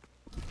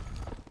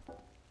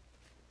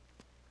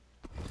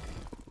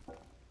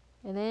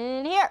 And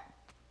then here.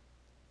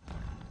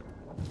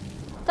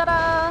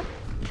 Ta-da!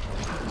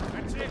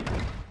 That's it.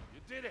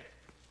 You did it.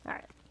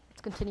 Alright,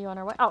 let's continue on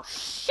our way. Oh,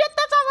 shit,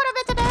 that's not what I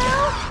meant to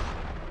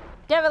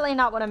do! Definitely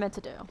not what I meant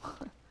to do.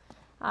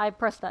 I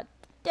pressed that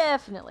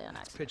definitely on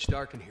It's accident. pitch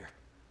dark in here.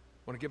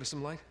 Want to give us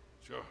some light?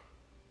 Sure.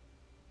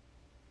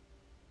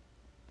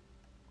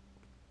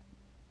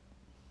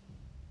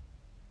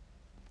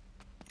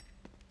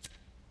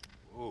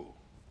 Whoa.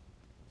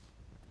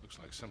 Looks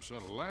like some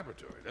sort of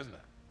laboratory, doesn't it?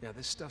 Yeah,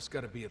 this stuff's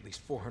got to be at least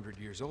 400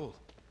 years old.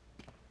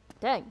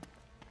 Dang.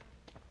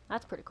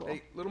 That's pretty cool.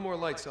 Hey, a little more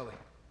light, Sully.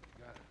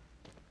 Got it.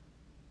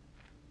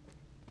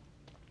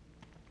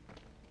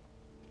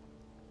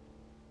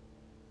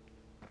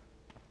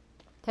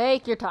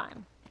 Take your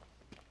time.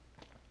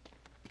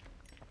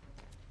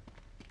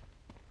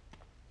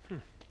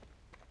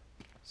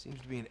 Seems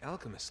to be an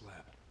alchemist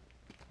lab.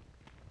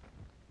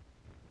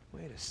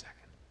 Wait a second.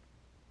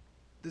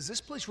 Does this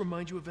place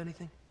remind you of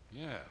anything?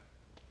 Yeah.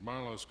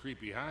 Marlowe's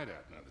creepy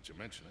hideout, now that you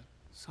mention it.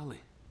 Sully.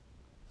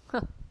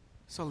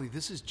 Sully,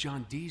 this is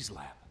John Dee's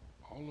lab.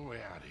 All the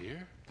way out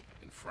here?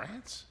 In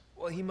France?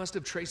 Well, he must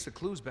have traced the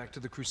clues back to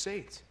the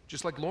Crusades,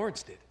 just like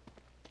Lawrence did.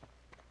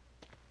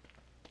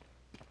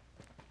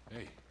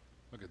 Hey,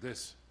 look at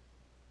this.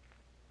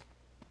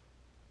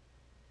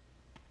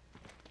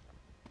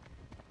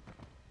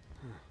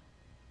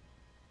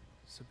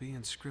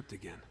 Sabaean script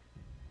again.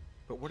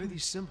 But what are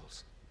these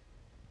symbols?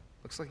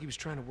 Looks like he was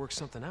trying to work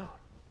something out.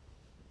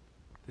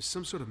 There's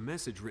some sort of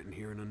message written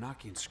here in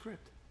Enochian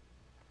script.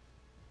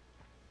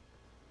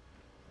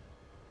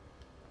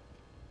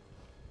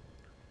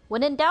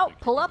 When in doubt, Think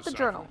you pull can out the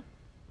decipher? journal.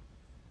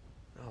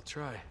 I'll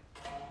try.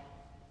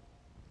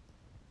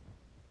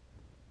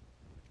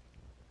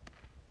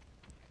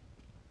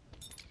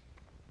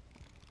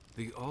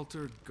 The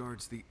altar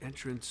guards the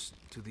entrance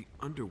to the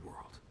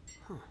underworld.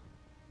 Huh.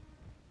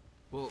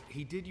 Well,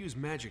 he did use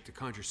magic to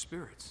conjure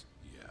spirits.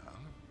 Yeah.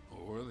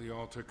 Or the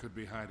altar could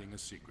be hiding a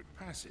secret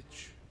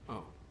passage.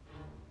 Oh.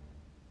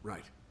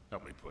 Right.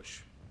 Help me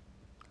push.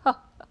 Oh,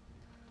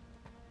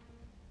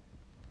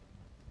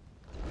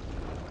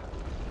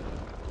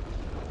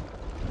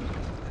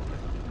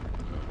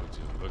 would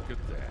you look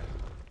at that?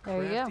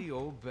 There you go. Crafty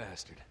old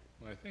bastard.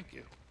 Why, thank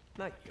you.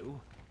 Not you.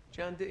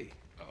 John D.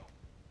 Oh.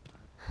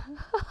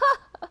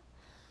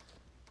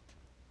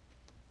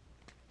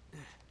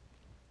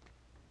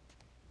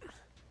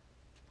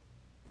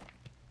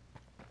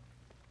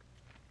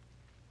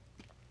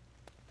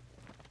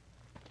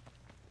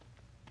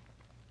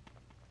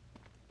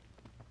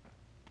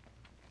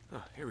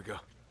 Oh, here we go.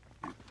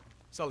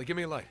 Sully, give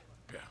me a light.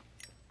 Yeah.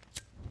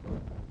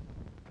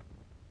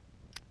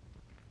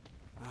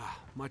 Ah,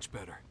 much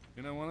better.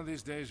 You know, one of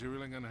these days you're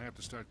really gonna have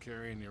to start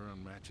carrying your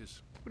own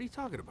matches. What are you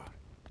talking about?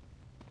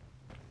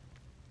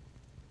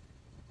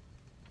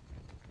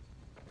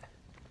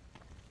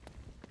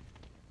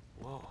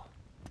 Whoa.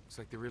 Looks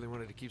like they really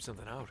wanted to keep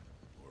something out.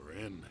 We're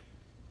in.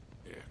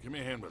 Here, give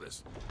me a hand with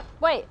this.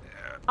 Wait,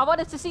 I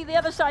wanted to see the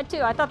other side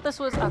too. I thought this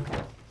was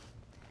okay.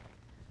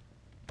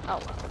 Oh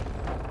well.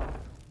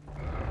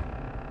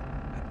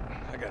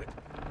 I got it.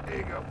 There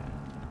you go.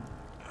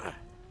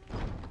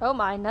 Oh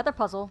my, another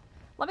puzzle.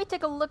 Let me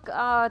take a look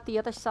at the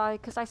other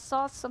side, because I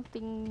saw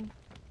something.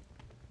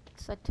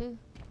 Side too.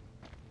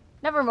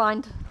 Never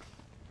mind.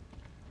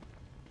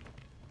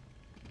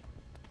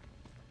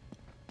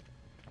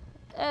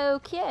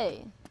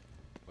 Okay.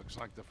 Looks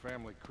like the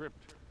family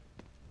crypt.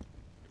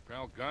 Your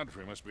pal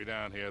Godfrey must be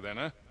down here then,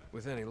 huh?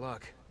 With any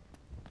luck.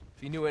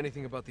 If he knew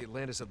anything about the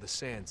Atlantis of the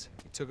Sands,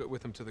 he took it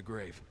with him to the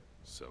grave.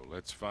 So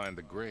let's find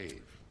the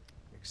grave.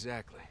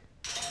 Exactly.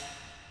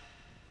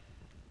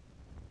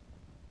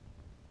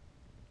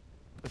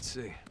 Let's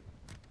see.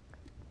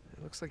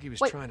 It looks like he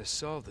was Wait. trying to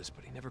solve this,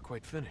 but he never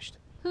quite finished.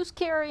 Who's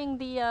carrying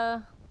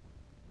the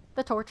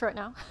torch right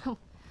now?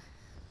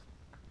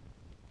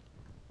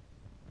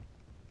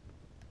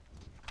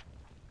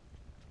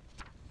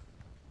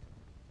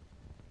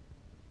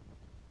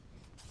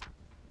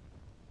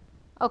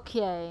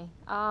 Okay,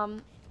 oh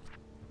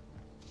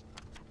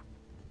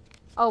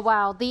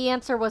wow, the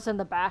answer was in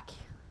the back.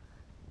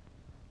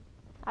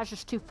 I was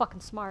just too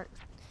fucking smart.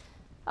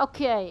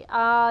 Okay,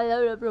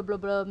 blah, blah, blah,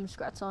 blah,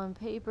 scratch on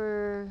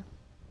paper.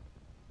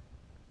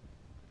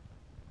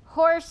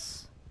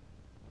 Horse,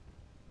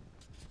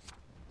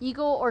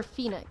 eagle, or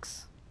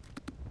phoenix?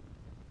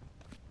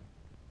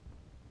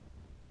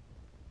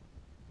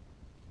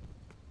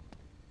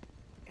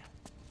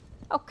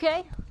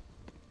 Okay.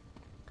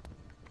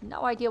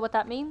 No idea what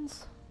that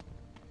means.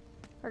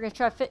 We're gonna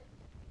try to fit.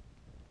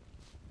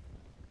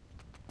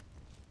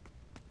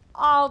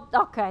 Oh,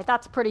 okay,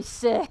 that's pretty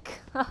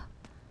sick.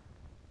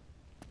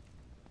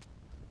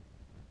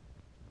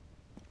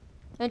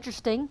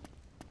 Interesting.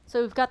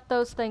 So we've got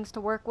those things to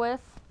work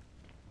with.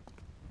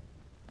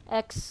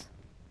 X.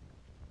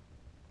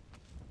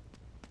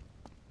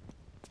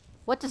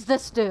 What does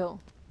this do?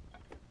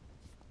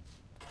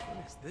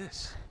 What is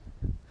this?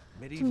 To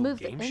Medieval move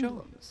game the show?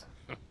 emblems.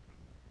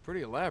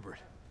 Pretty elaborate.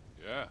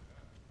 Yeah.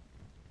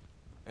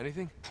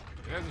 Anything?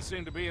 It hasn't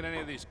seemed to be in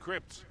any of these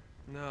crypts.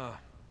 No.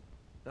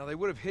 Now they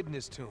would have hidden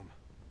his tomb.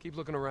 Keep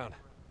looking around.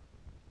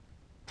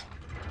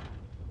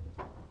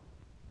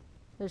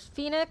 There's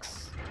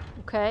phoenix.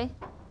 Okay.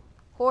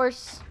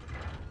 Horse.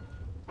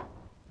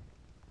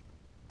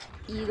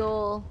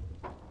 Eagle.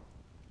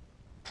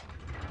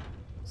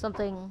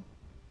 Something.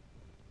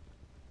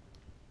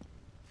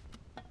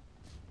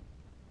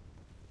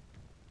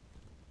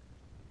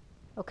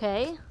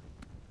 Okay.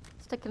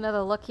 Let's take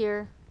another look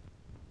here.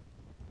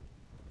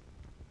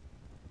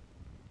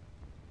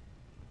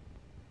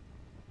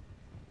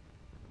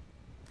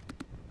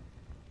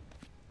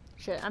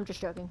 Shit, I'm just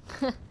joking.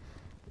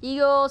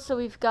 Eagle, so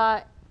we've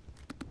got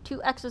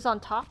 2 X's on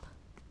top.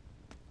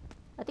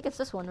 I think it's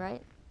this one,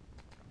 right?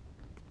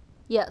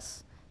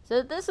 Yes.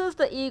 So this is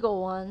the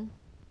eagle one.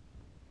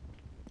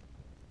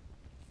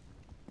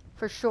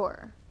 For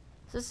sure.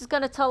 So this is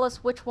going to tell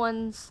us which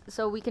ones,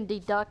 so we can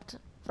deduct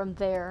from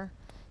there.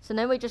 So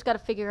then we just got to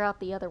figure out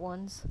the other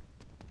ones.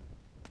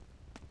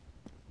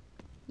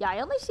 Yeah, I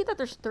only see that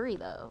there's 3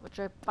 though, which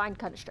I find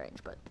kind of strange,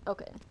 but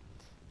okay.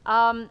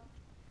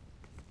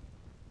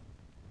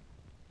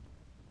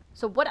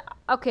 So what,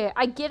 okay,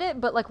 I get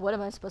it, but like what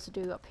am I supposed to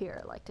do up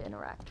here, like to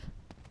interact?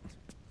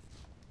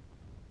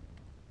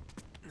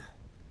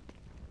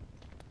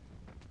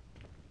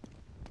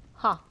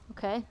 Huh,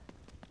 okay.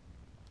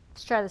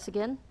 Let's try this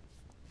again.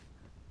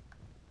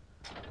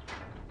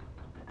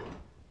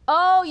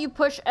 Oh, you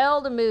push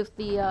L to move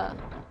the,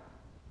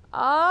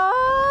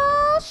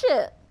 oh,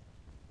 shit.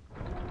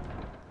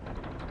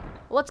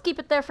 Let's keep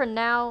it there for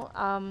now.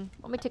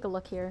 Let me take a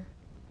look here.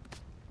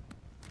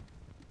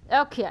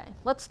 Okay,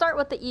 let's start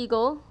with the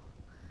eagle.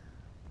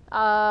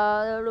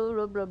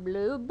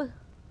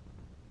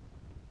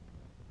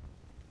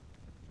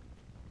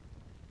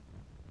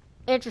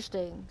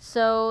 Interesting.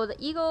 So the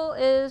eagle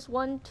is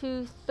 1,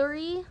 2,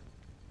 3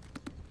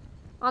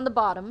 on the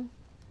bottom.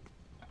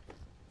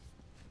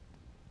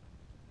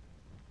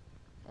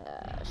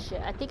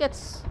 Shit, I think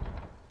it's...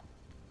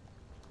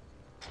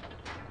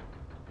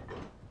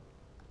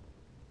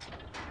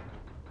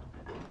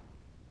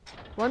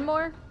 One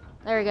more?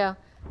 There we go.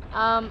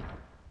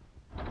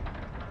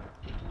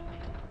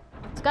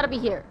 It's gotta be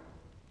here.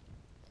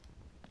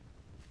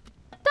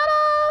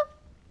 Ta-da!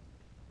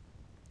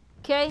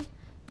 Okay,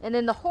 and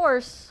then the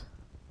horse.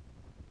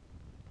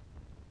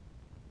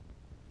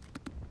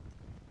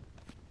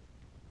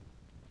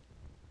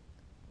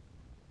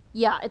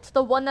 Yeah, it's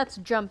the one that's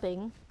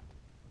jumping.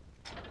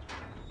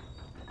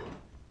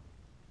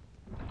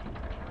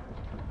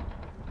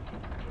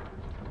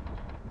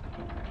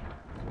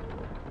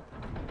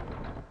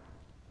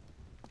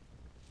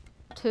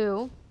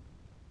 Two.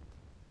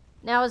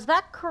 Now, is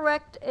that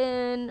correct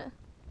in...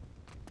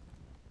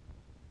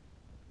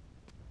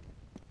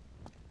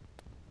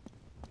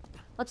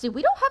 Let's see,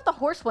 we don't have the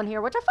horse one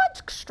here, which I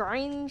find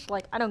strange.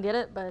 Like, I don't get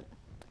it, but...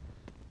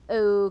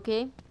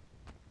 Okay.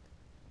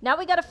 Now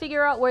we gotta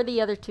figure out where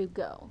the other 2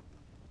 go.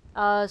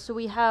 So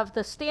we have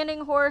the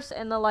standing horse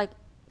and the, like,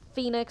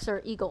 phoenix or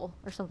eagle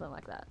or something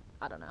like that.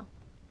 I don't know.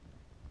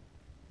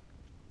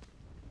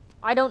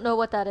 I don't know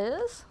what that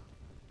is.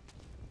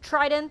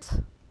 Trident.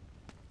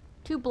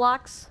 2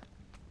 blocks.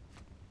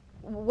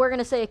 We're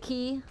gonna say a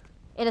key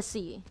and a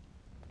C.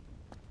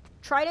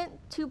 Trident,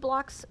 2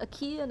 blocks, a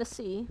key, and a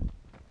C.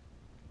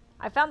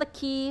 I found the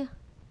key.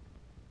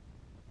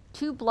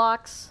 2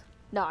 blocks.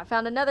 No, I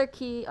found another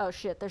key. Oh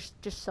shit, there's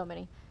just so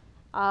many.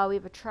 We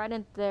have a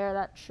trident there.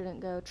 That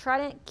shouldn't go.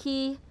 Trident,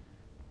 key,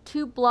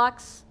 2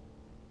 blocks.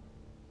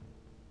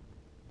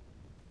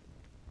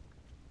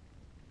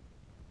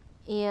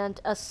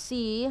 And a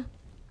C.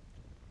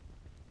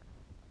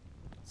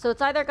 So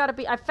it's either gotta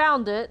be, I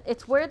found it.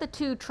 It's where the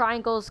 2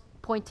 triangles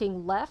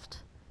pointing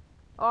left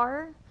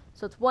are.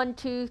 So it's 1,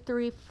 2,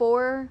 3,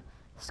 4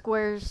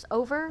 squares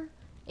over.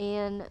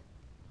 and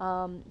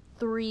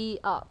 3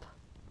 up.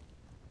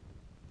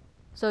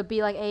 So it'd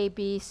be like A,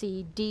 B,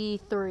 C, D,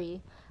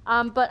 3.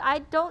 But I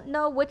don't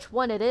know which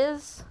one it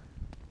is.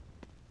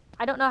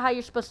 I don't know how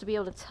you're supposed to be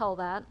able to tell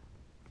that.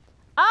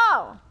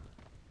 Oh!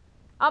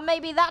 Oh,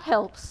 maybe that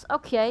helps.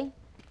 Okay.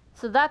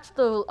 So that's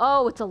the...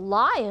 Oh, it's a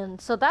lion.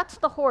 So that's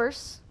the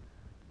horse.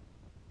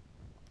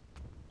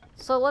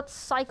 So let's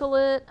cycle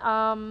it.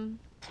 I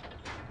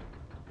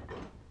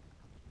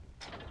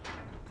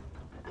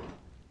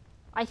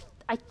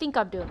think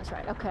I'm doing this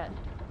right. Okay.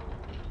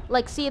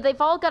 Like, see, they've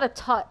all got a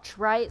touch,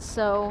 right?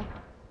 So...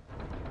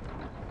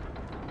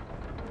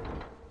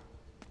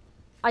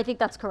 I think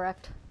that's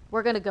correct.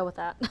 We're gonna go with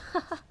that.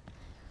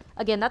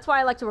 Again, that's why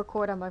I like to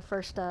record on my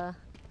first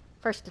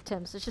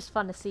attempts. It's just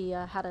fun to see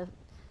how to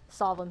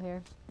solve them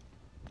here.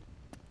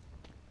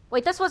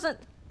 Wait, this wasn't...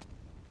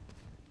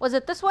 Was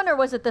it this one or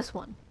was it this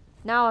one?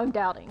 Now I'm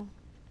doubting.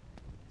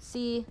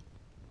 See,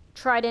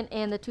 trident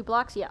and the 2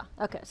 blocks? Yeah.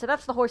 Okay, so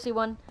that's the horsey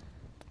one.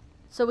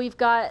 So we've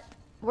got...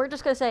 We're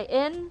just gonna say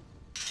in...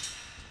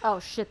 Oh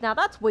shit, now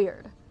that's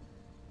weird.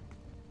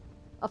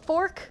 A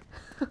fork?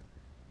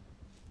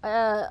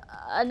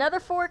 Another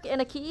fork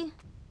and a key?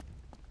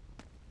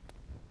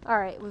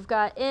 Alright, we've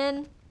got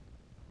in...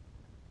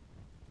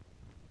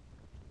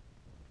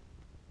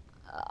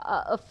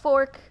 a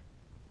fork,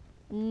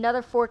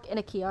 another fork, and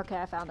a key. Okay,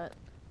 I found it.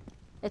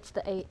 It's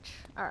the H.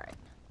 Alright.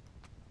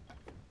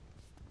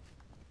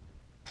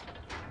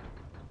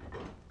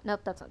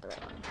 Nope, that's not the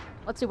right one.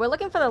 Let's see, we're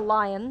looking for the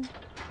lion.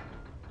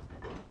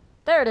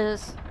 There it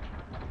is.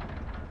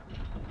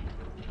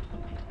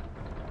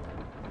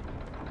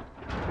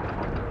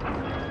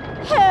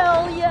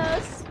 Hell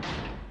yes!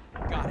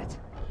 Got it.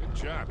 Good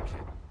job,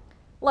 kid.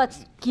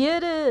 Let's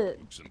get it!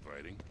 Looks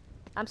inviting.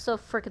 I'm so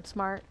freaking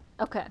smart.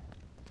 Okay.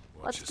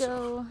 Watch Let's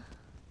yourself.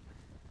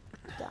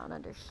 go down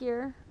under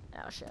here.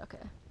 Oh shit, okay.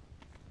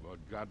 Lord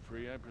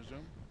Godfrey, I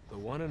presume? The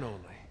one and only.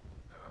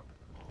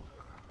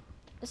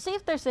 Let's see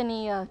if there's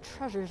any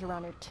treasures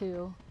around here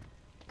too.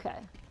 Okay,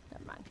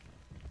 never mind.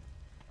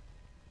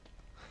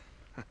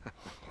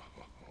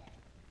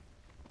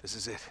 This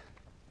is it.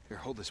 Here,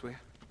 hold this, will you?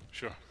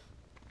 Sure.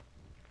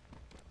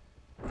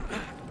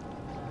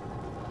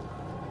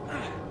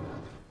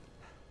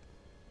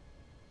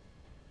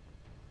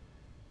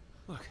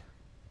 Look,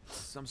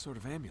 some sort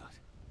of amulet.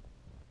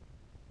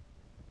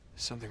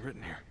 There's something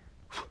written here.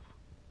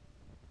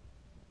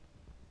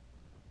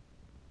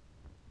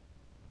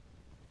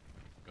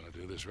 Gonna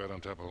do this right on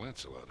top of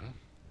Lancelot,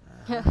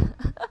 huh?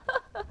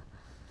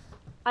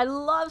 I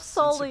love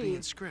Sully.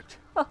 in script.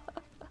 Well,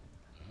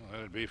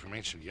 that'd be from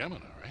ancient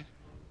Yemen, all right?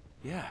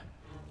 Yeah,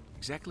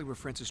 exactly where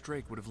Francis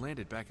Drake would have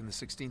landed back in the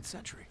 16th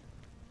century.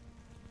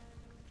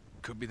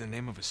 Could be the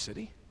name of a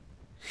city?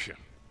 Yeah,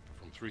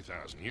 from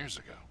 3,000 years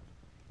ago.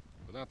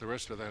 Without the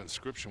rest of that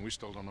inscription, we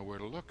still don't know where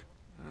to look.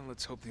 Well,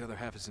 let's hope the other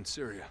half is in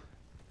Syria.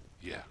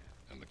 Yeah,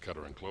 and the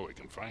Cutter and Chloe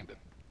can find it.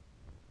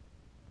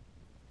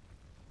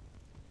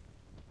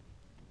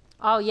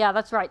 Oh yeah,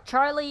 that's right.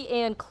 Charlie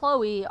and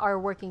Chloe are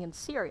working in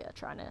Syria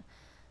trying to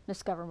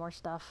discover more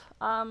stuff.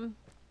 Are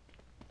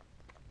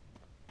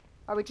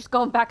we just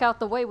going back out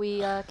the way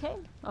we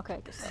came? Okay, I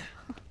guess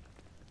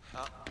so.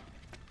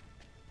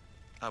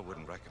 I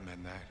wouldn't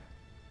recommend that.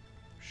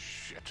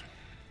 Shit.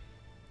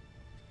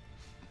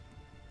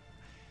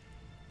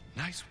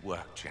 Nice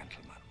work,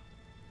 gentlemen.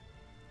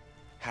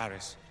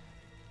 Harris,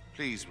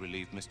 please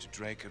relieve Mr.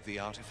 Drake of the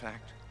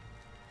artifact.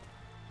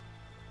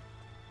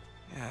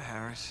 Yeah,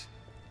 Harris.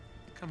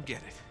 Come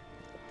get it.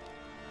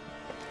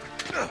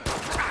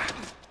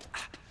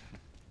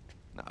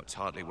 Now, it's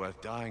hardly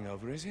worth dying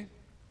over, is it?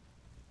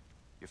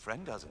 Your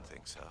friend doesn't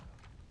think so.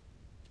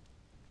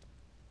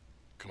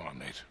 Come on,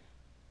 Nate.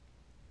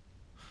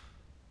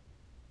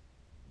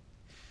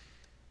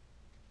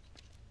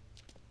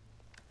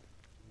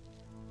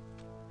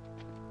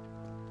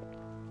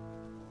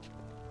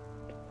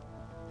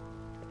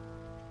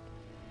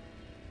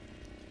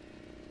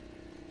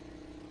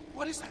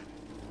 What is that?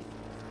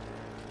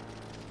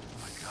 Oh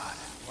my God.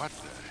 What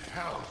the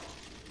hell?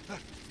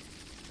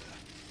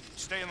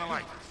 Stay in the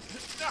light.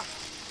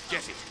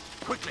 Get it,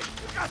 quickly.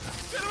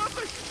 Get him up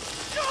me!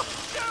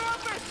 Get him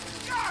up me!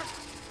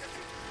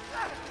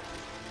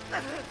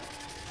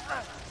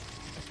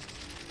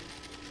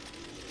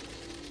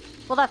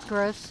 Well, that's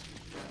gross.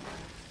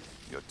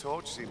 Your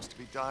torch seems to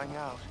be dying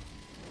out.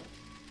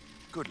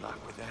 Good luck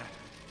with that.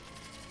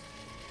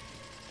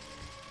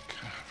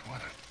 God,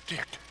 what a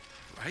dick.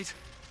 Right?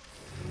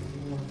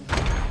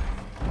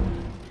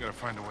 We gotta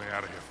find a way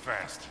out of here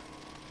fast.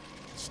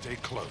 Stay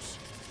close.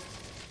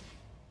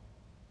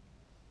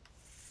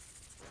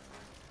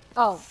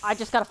 Oh, I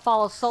just gotta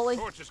follow Sully.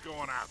 Torch is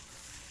going out.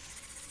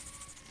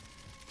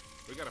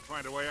 We gotta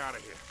find a way out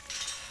of here.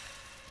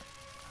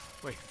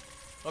 Wait,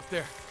 up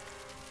there.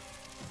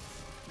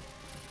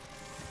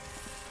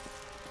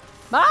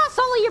 Ah,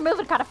 Sully, you're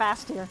moving kind of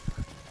fast here.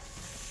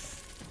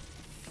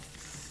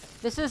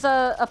 This is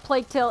a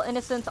Plague Tale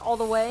Innocence all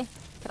the way.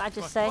 Can I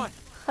just say?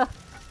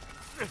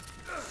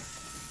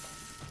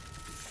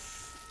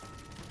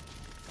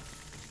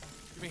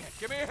 You're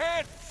Give me a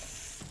hand!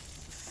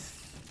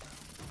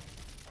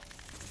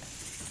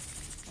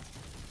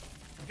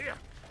 Here,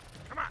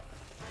 come on.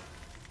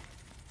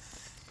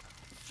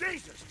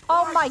 Jesus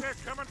Oh Christ, my they're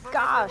coming from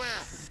gosh.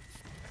 everywhere.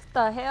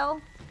 The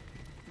hell?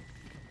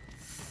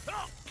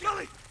 Oh,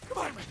 Gilly,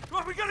 come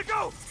on, we gotta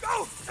go.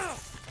 Go.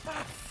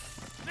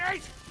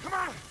 Nate, come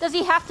on. Does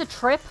he have to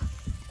trip?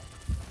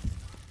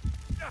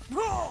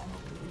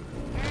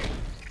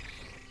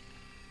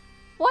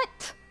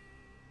 What?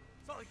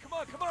 Sully,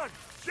 come on.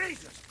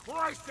 Jesus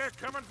Christ, they're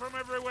coming from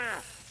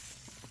everywhere.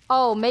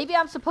 Oh, maybe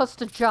I'm supposed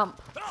to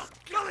jump. Oh,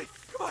 Gilly,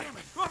 come on,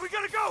 we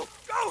gotta go.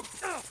 Go.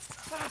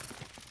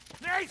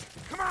 Nate,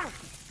 come on.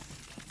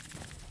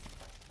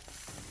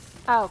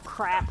 Oh,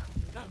 crap.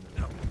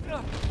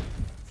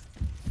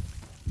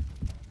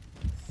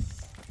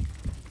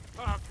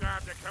 Oh,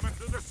 God, they're coming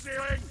through the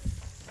ceiling.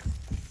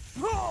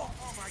 Oh,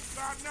 my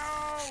God,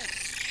 no.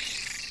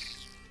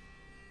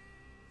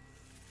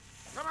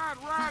 Come on,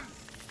 run.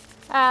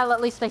 Ah,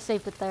 at least they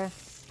saved it there.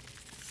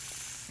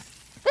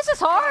 This is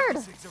hard.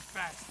 These things are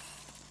fast.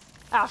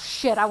 Oh,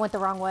 shit, I went the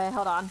wrong way.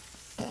 Hold on.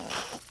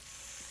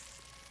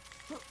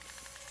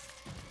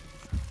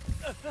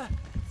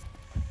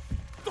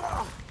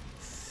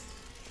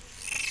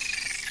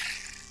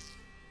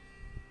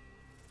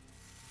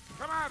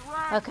 Come on,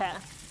 run. Okay,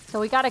 so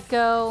we gotta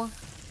go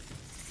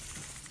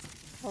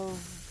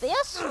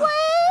this way?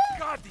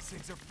 God, these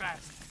things are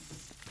fast.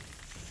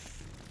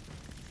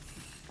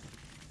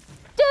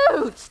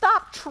 Dude,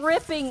 stop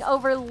tripping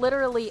over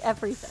literally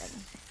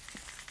everything.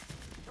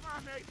 Come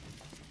on, Nate.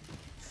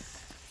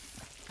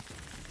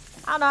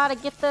 I don't know how to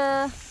get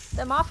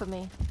them off of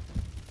me.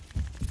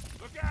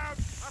 Look out,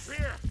 up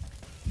here.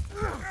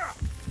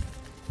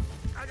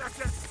 I got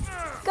you.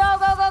 Go,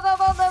 go, go, go,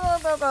 go, go, go,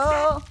 go,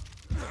 go.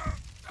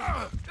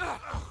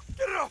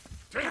 Get it off.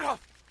 Take it off.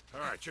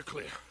 All right, you're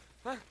clear.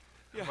 Huh?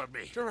 Yeah. How about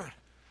me? Turn around.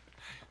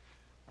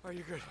 Are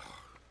you good?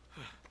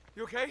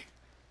 You okay?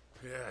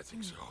 Yeah, I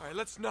think so. All right,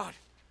 let's not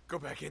go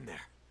back in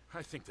there.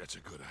 I think that's a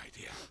good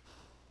idea.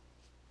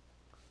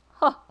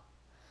 Huh.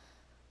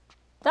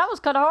 That was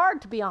kind of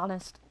hard, to be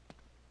honest.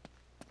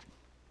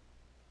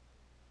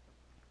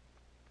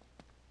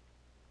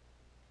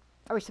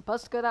 Are we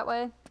supposed to go that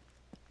way?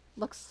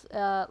 Looks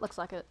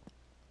like it.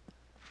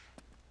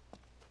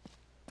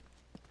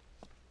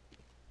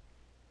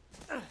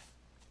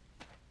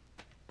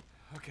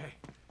 Okay.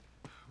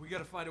 We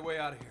gotta find a way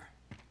out of here.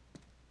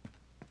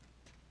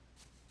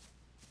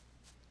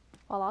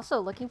 While also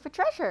looking for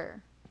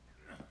treasure.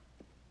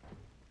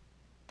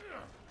 No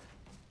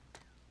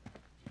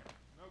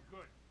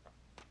good.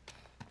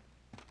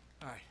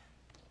 All right.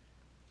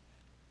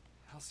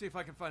 I'll see if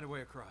I can find a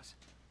way across.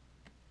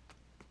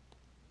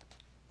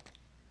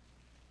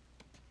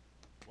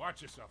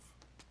 Watch yourself.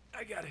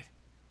 I got it.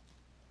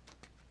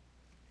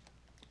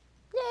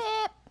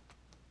 Yep.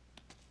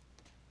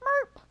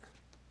 Merp.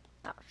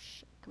 Oh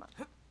shit! Come on.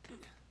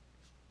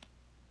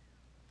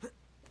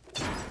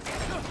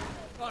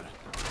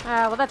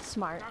 Ah, well that's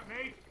smart. Out,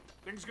 Nate.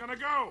 Things gonna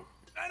go.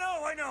 I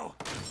know.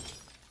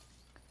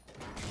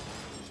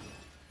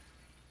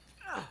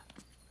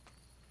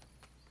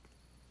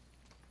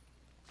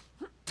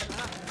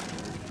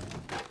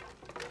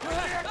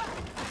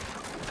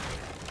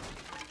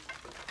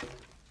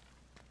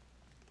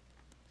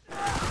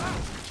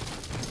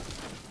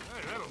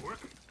 Hey, that'll work.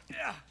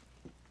 Yeah.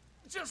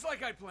 Just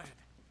like I planned.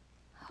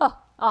 Huh.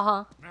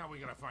 Uh-huh. Now we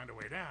gotta find a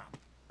way down.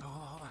 Oh,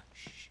 hold on.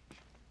 Shh.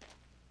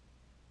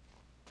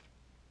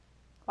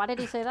 Why did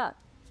he say that?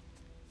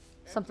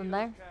 Something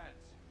there?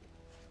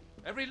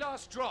 Every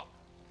last drop.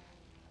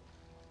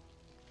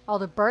 Oh,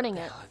 they're burning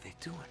it. What are they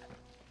doing?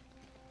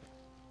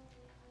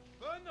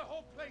 Burn the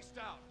whole place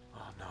down.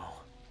 Oh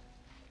no.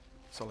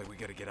 Sully, we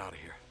gotta get out of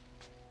here.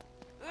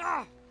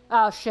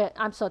 Oh shit,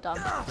 I'm so dumb.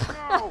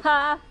 No.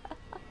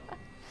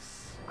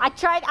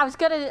 I was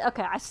gonna,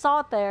 okay, I saw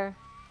it there.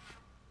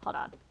 Hold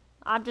on.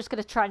 I'm just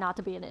gonna try not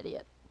to be an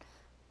idiot.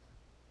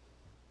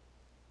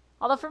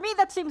 Although for me,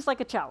 that seems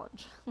like a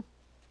challenge.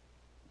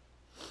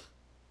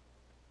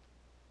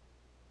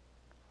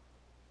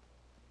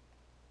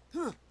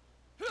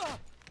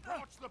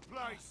 Watch the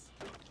place.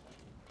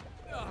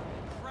 Oh,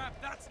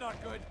 crap, that's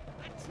not good.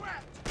 They're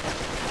trapped.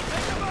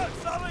 Take him out,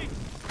 Sully!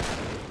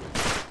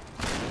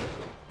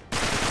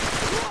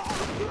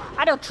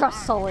 I don't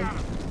trust Sully. Got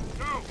 'em.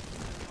 Go.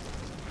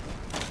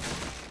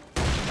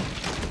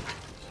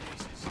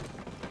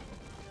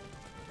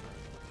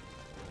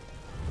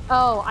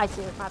 Oh, I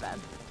see it, my bad.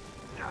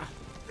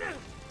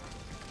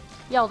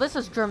 Yo, this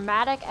is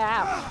dramatic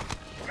app.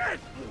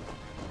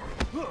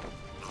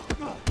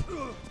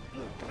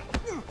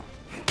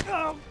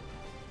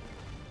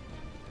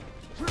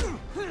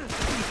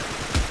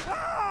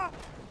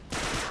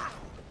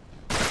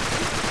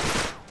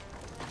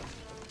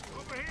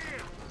 Over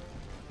here.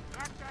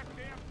 Knock that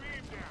damn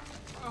beam down.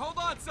 Hold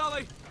on,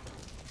 Sully!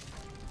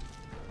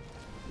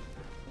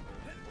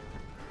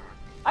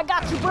 I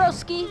got you,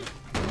 broski.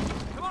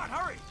 Come on,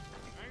 hurry!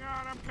 Hang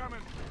on, I'm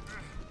coming.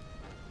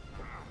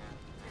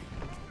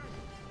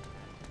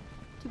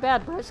 Too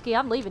bad, broski.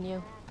 I'm leaving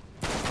you.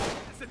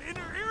 That's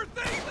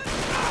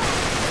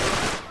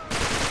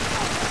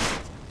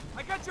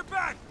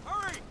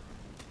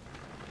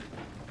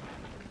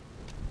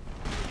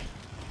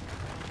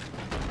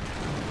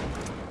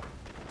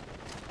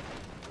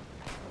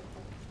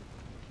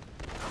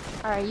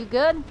Alright, you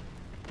good?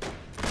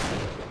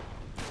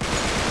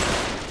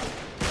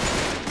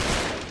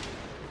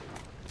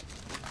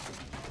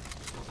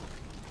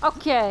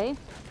 Okay.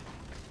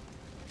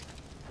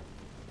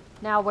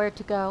 Now where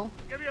to go?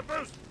 Give me a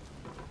boost.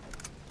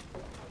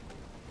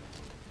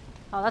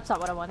 Oh, that's not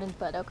what I wanted,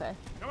 but okay.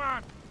 Come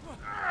on.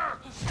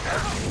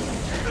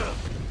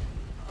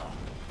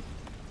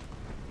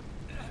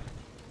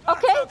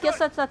 Okay, guess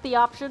that's not the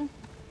option.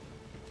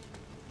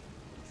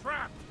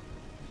 Trapped.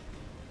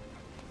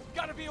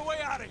 Gotta be a way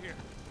out of here.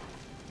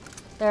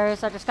 There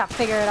is, I just got to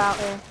figure it out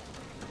here.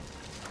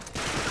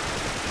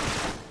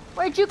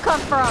 Where'd you come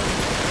from?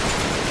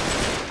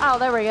 Oh,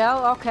 there we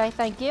go. Okay,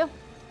 thank you.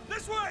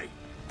 This way.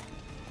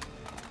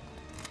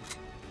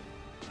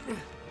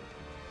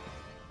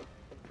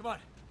 Come on.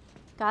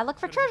 Gotta look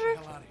for treasure.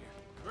 Hell out of here.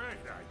 Great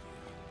idea.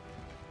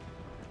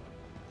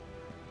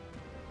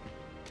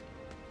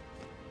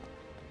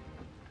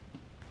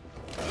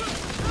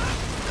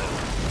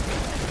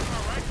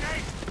 All right,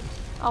 Nate.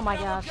 Oh my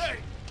gosh. Okay.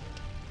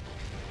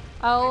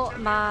 Oh Reach on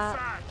the my other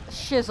side.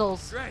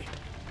 shizzles. Great. Be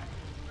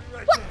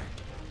right What? there.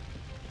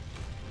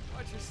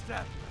 Watch your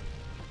step.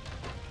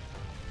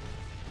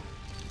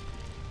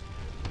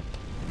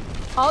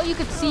 Oh, you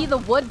could see the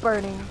wood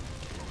burning.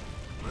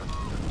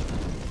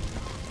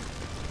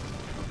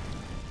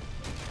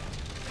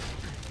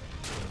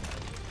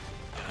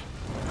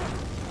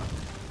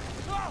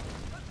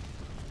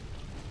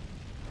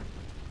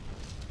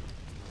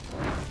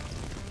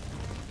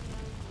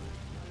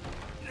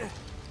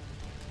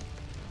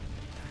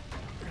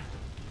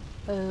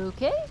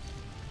 Okay.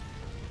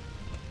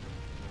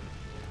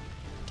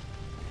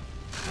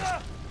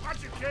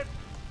 Watch it, kid.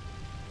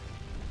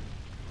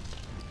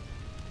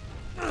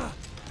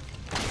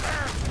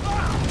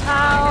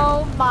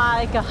 Oh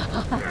my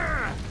god.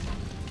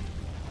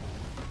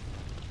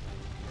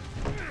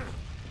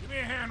 Give me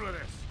a hand with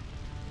this.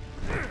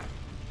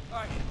 All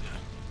right.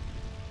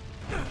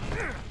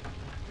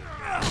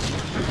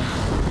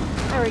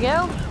 There we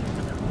go.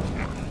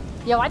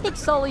 Yo, I think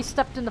Sully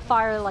stepped in the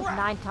fire like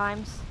 9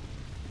 times.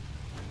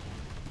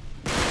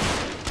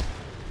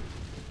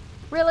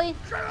 Really?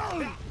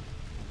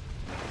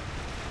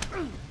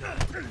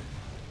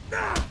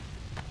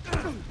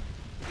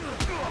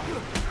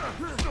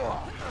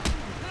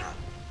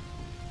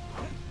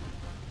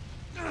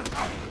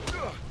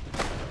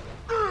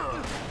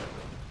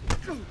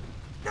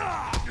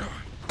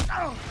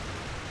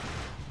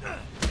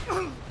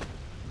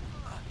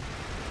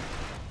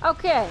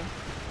 Okay.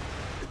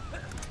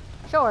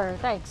 Sure,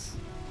 thanks.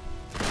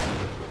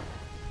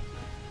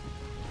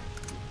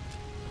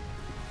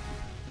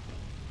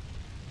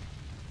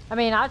 I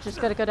mean, I was just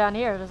gonna go down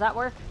here. Does that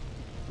work?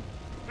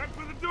 Head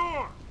for the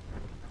door.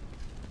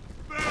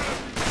 Burn, you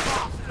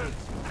bastards.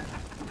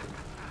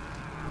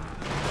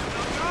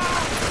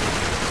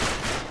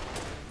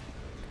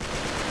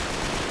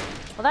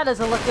 Well, that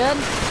doesn't look good.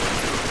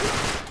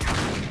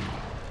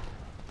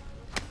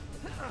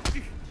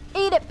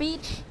 Eat it,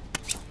 Beach.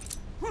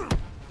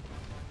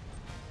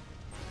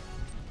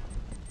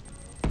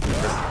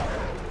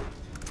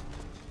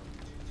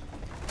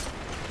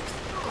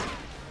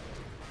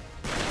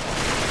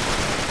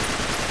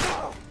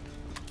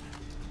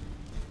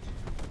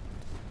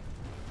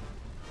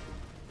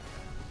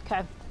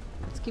 Okay,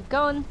 let's keep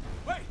going.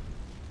 Wait.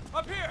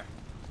 Up here.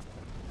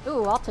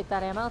 Ooh, I'll take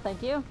that ammo,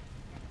 thank you.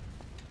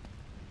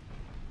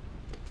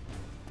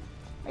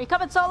 Are you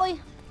coming,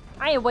 Sully?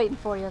 I ain't waiting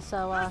for you,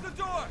 so, Where's the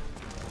door?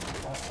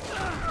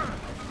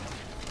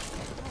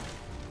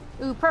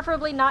 Ooh,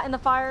 preferably not in the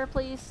fire,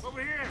 please.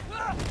 Over here.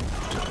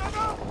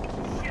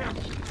 Shit.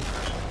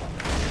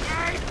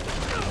 Hey.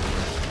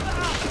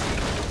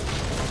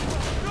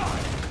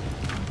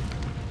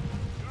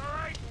 You all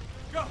right?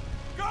 Go.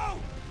 Go.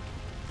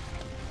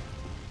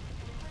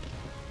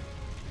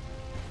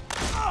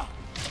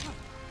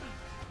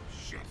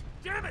 Shit.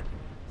 Damn it.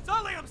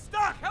 Sully, I'm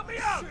stuck. Help me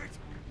out.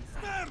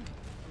 Stem.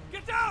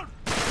 Get down.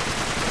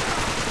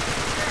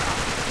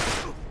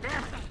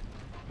 Damn it.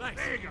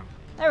 Thanks. There you go.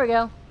 There we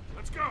go.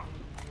 Let's go.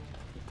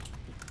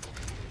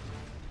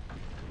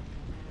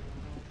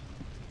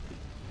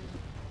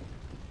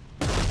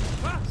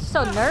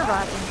 So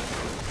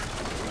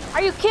nerve-wracking.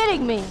 Are you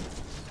kidding me?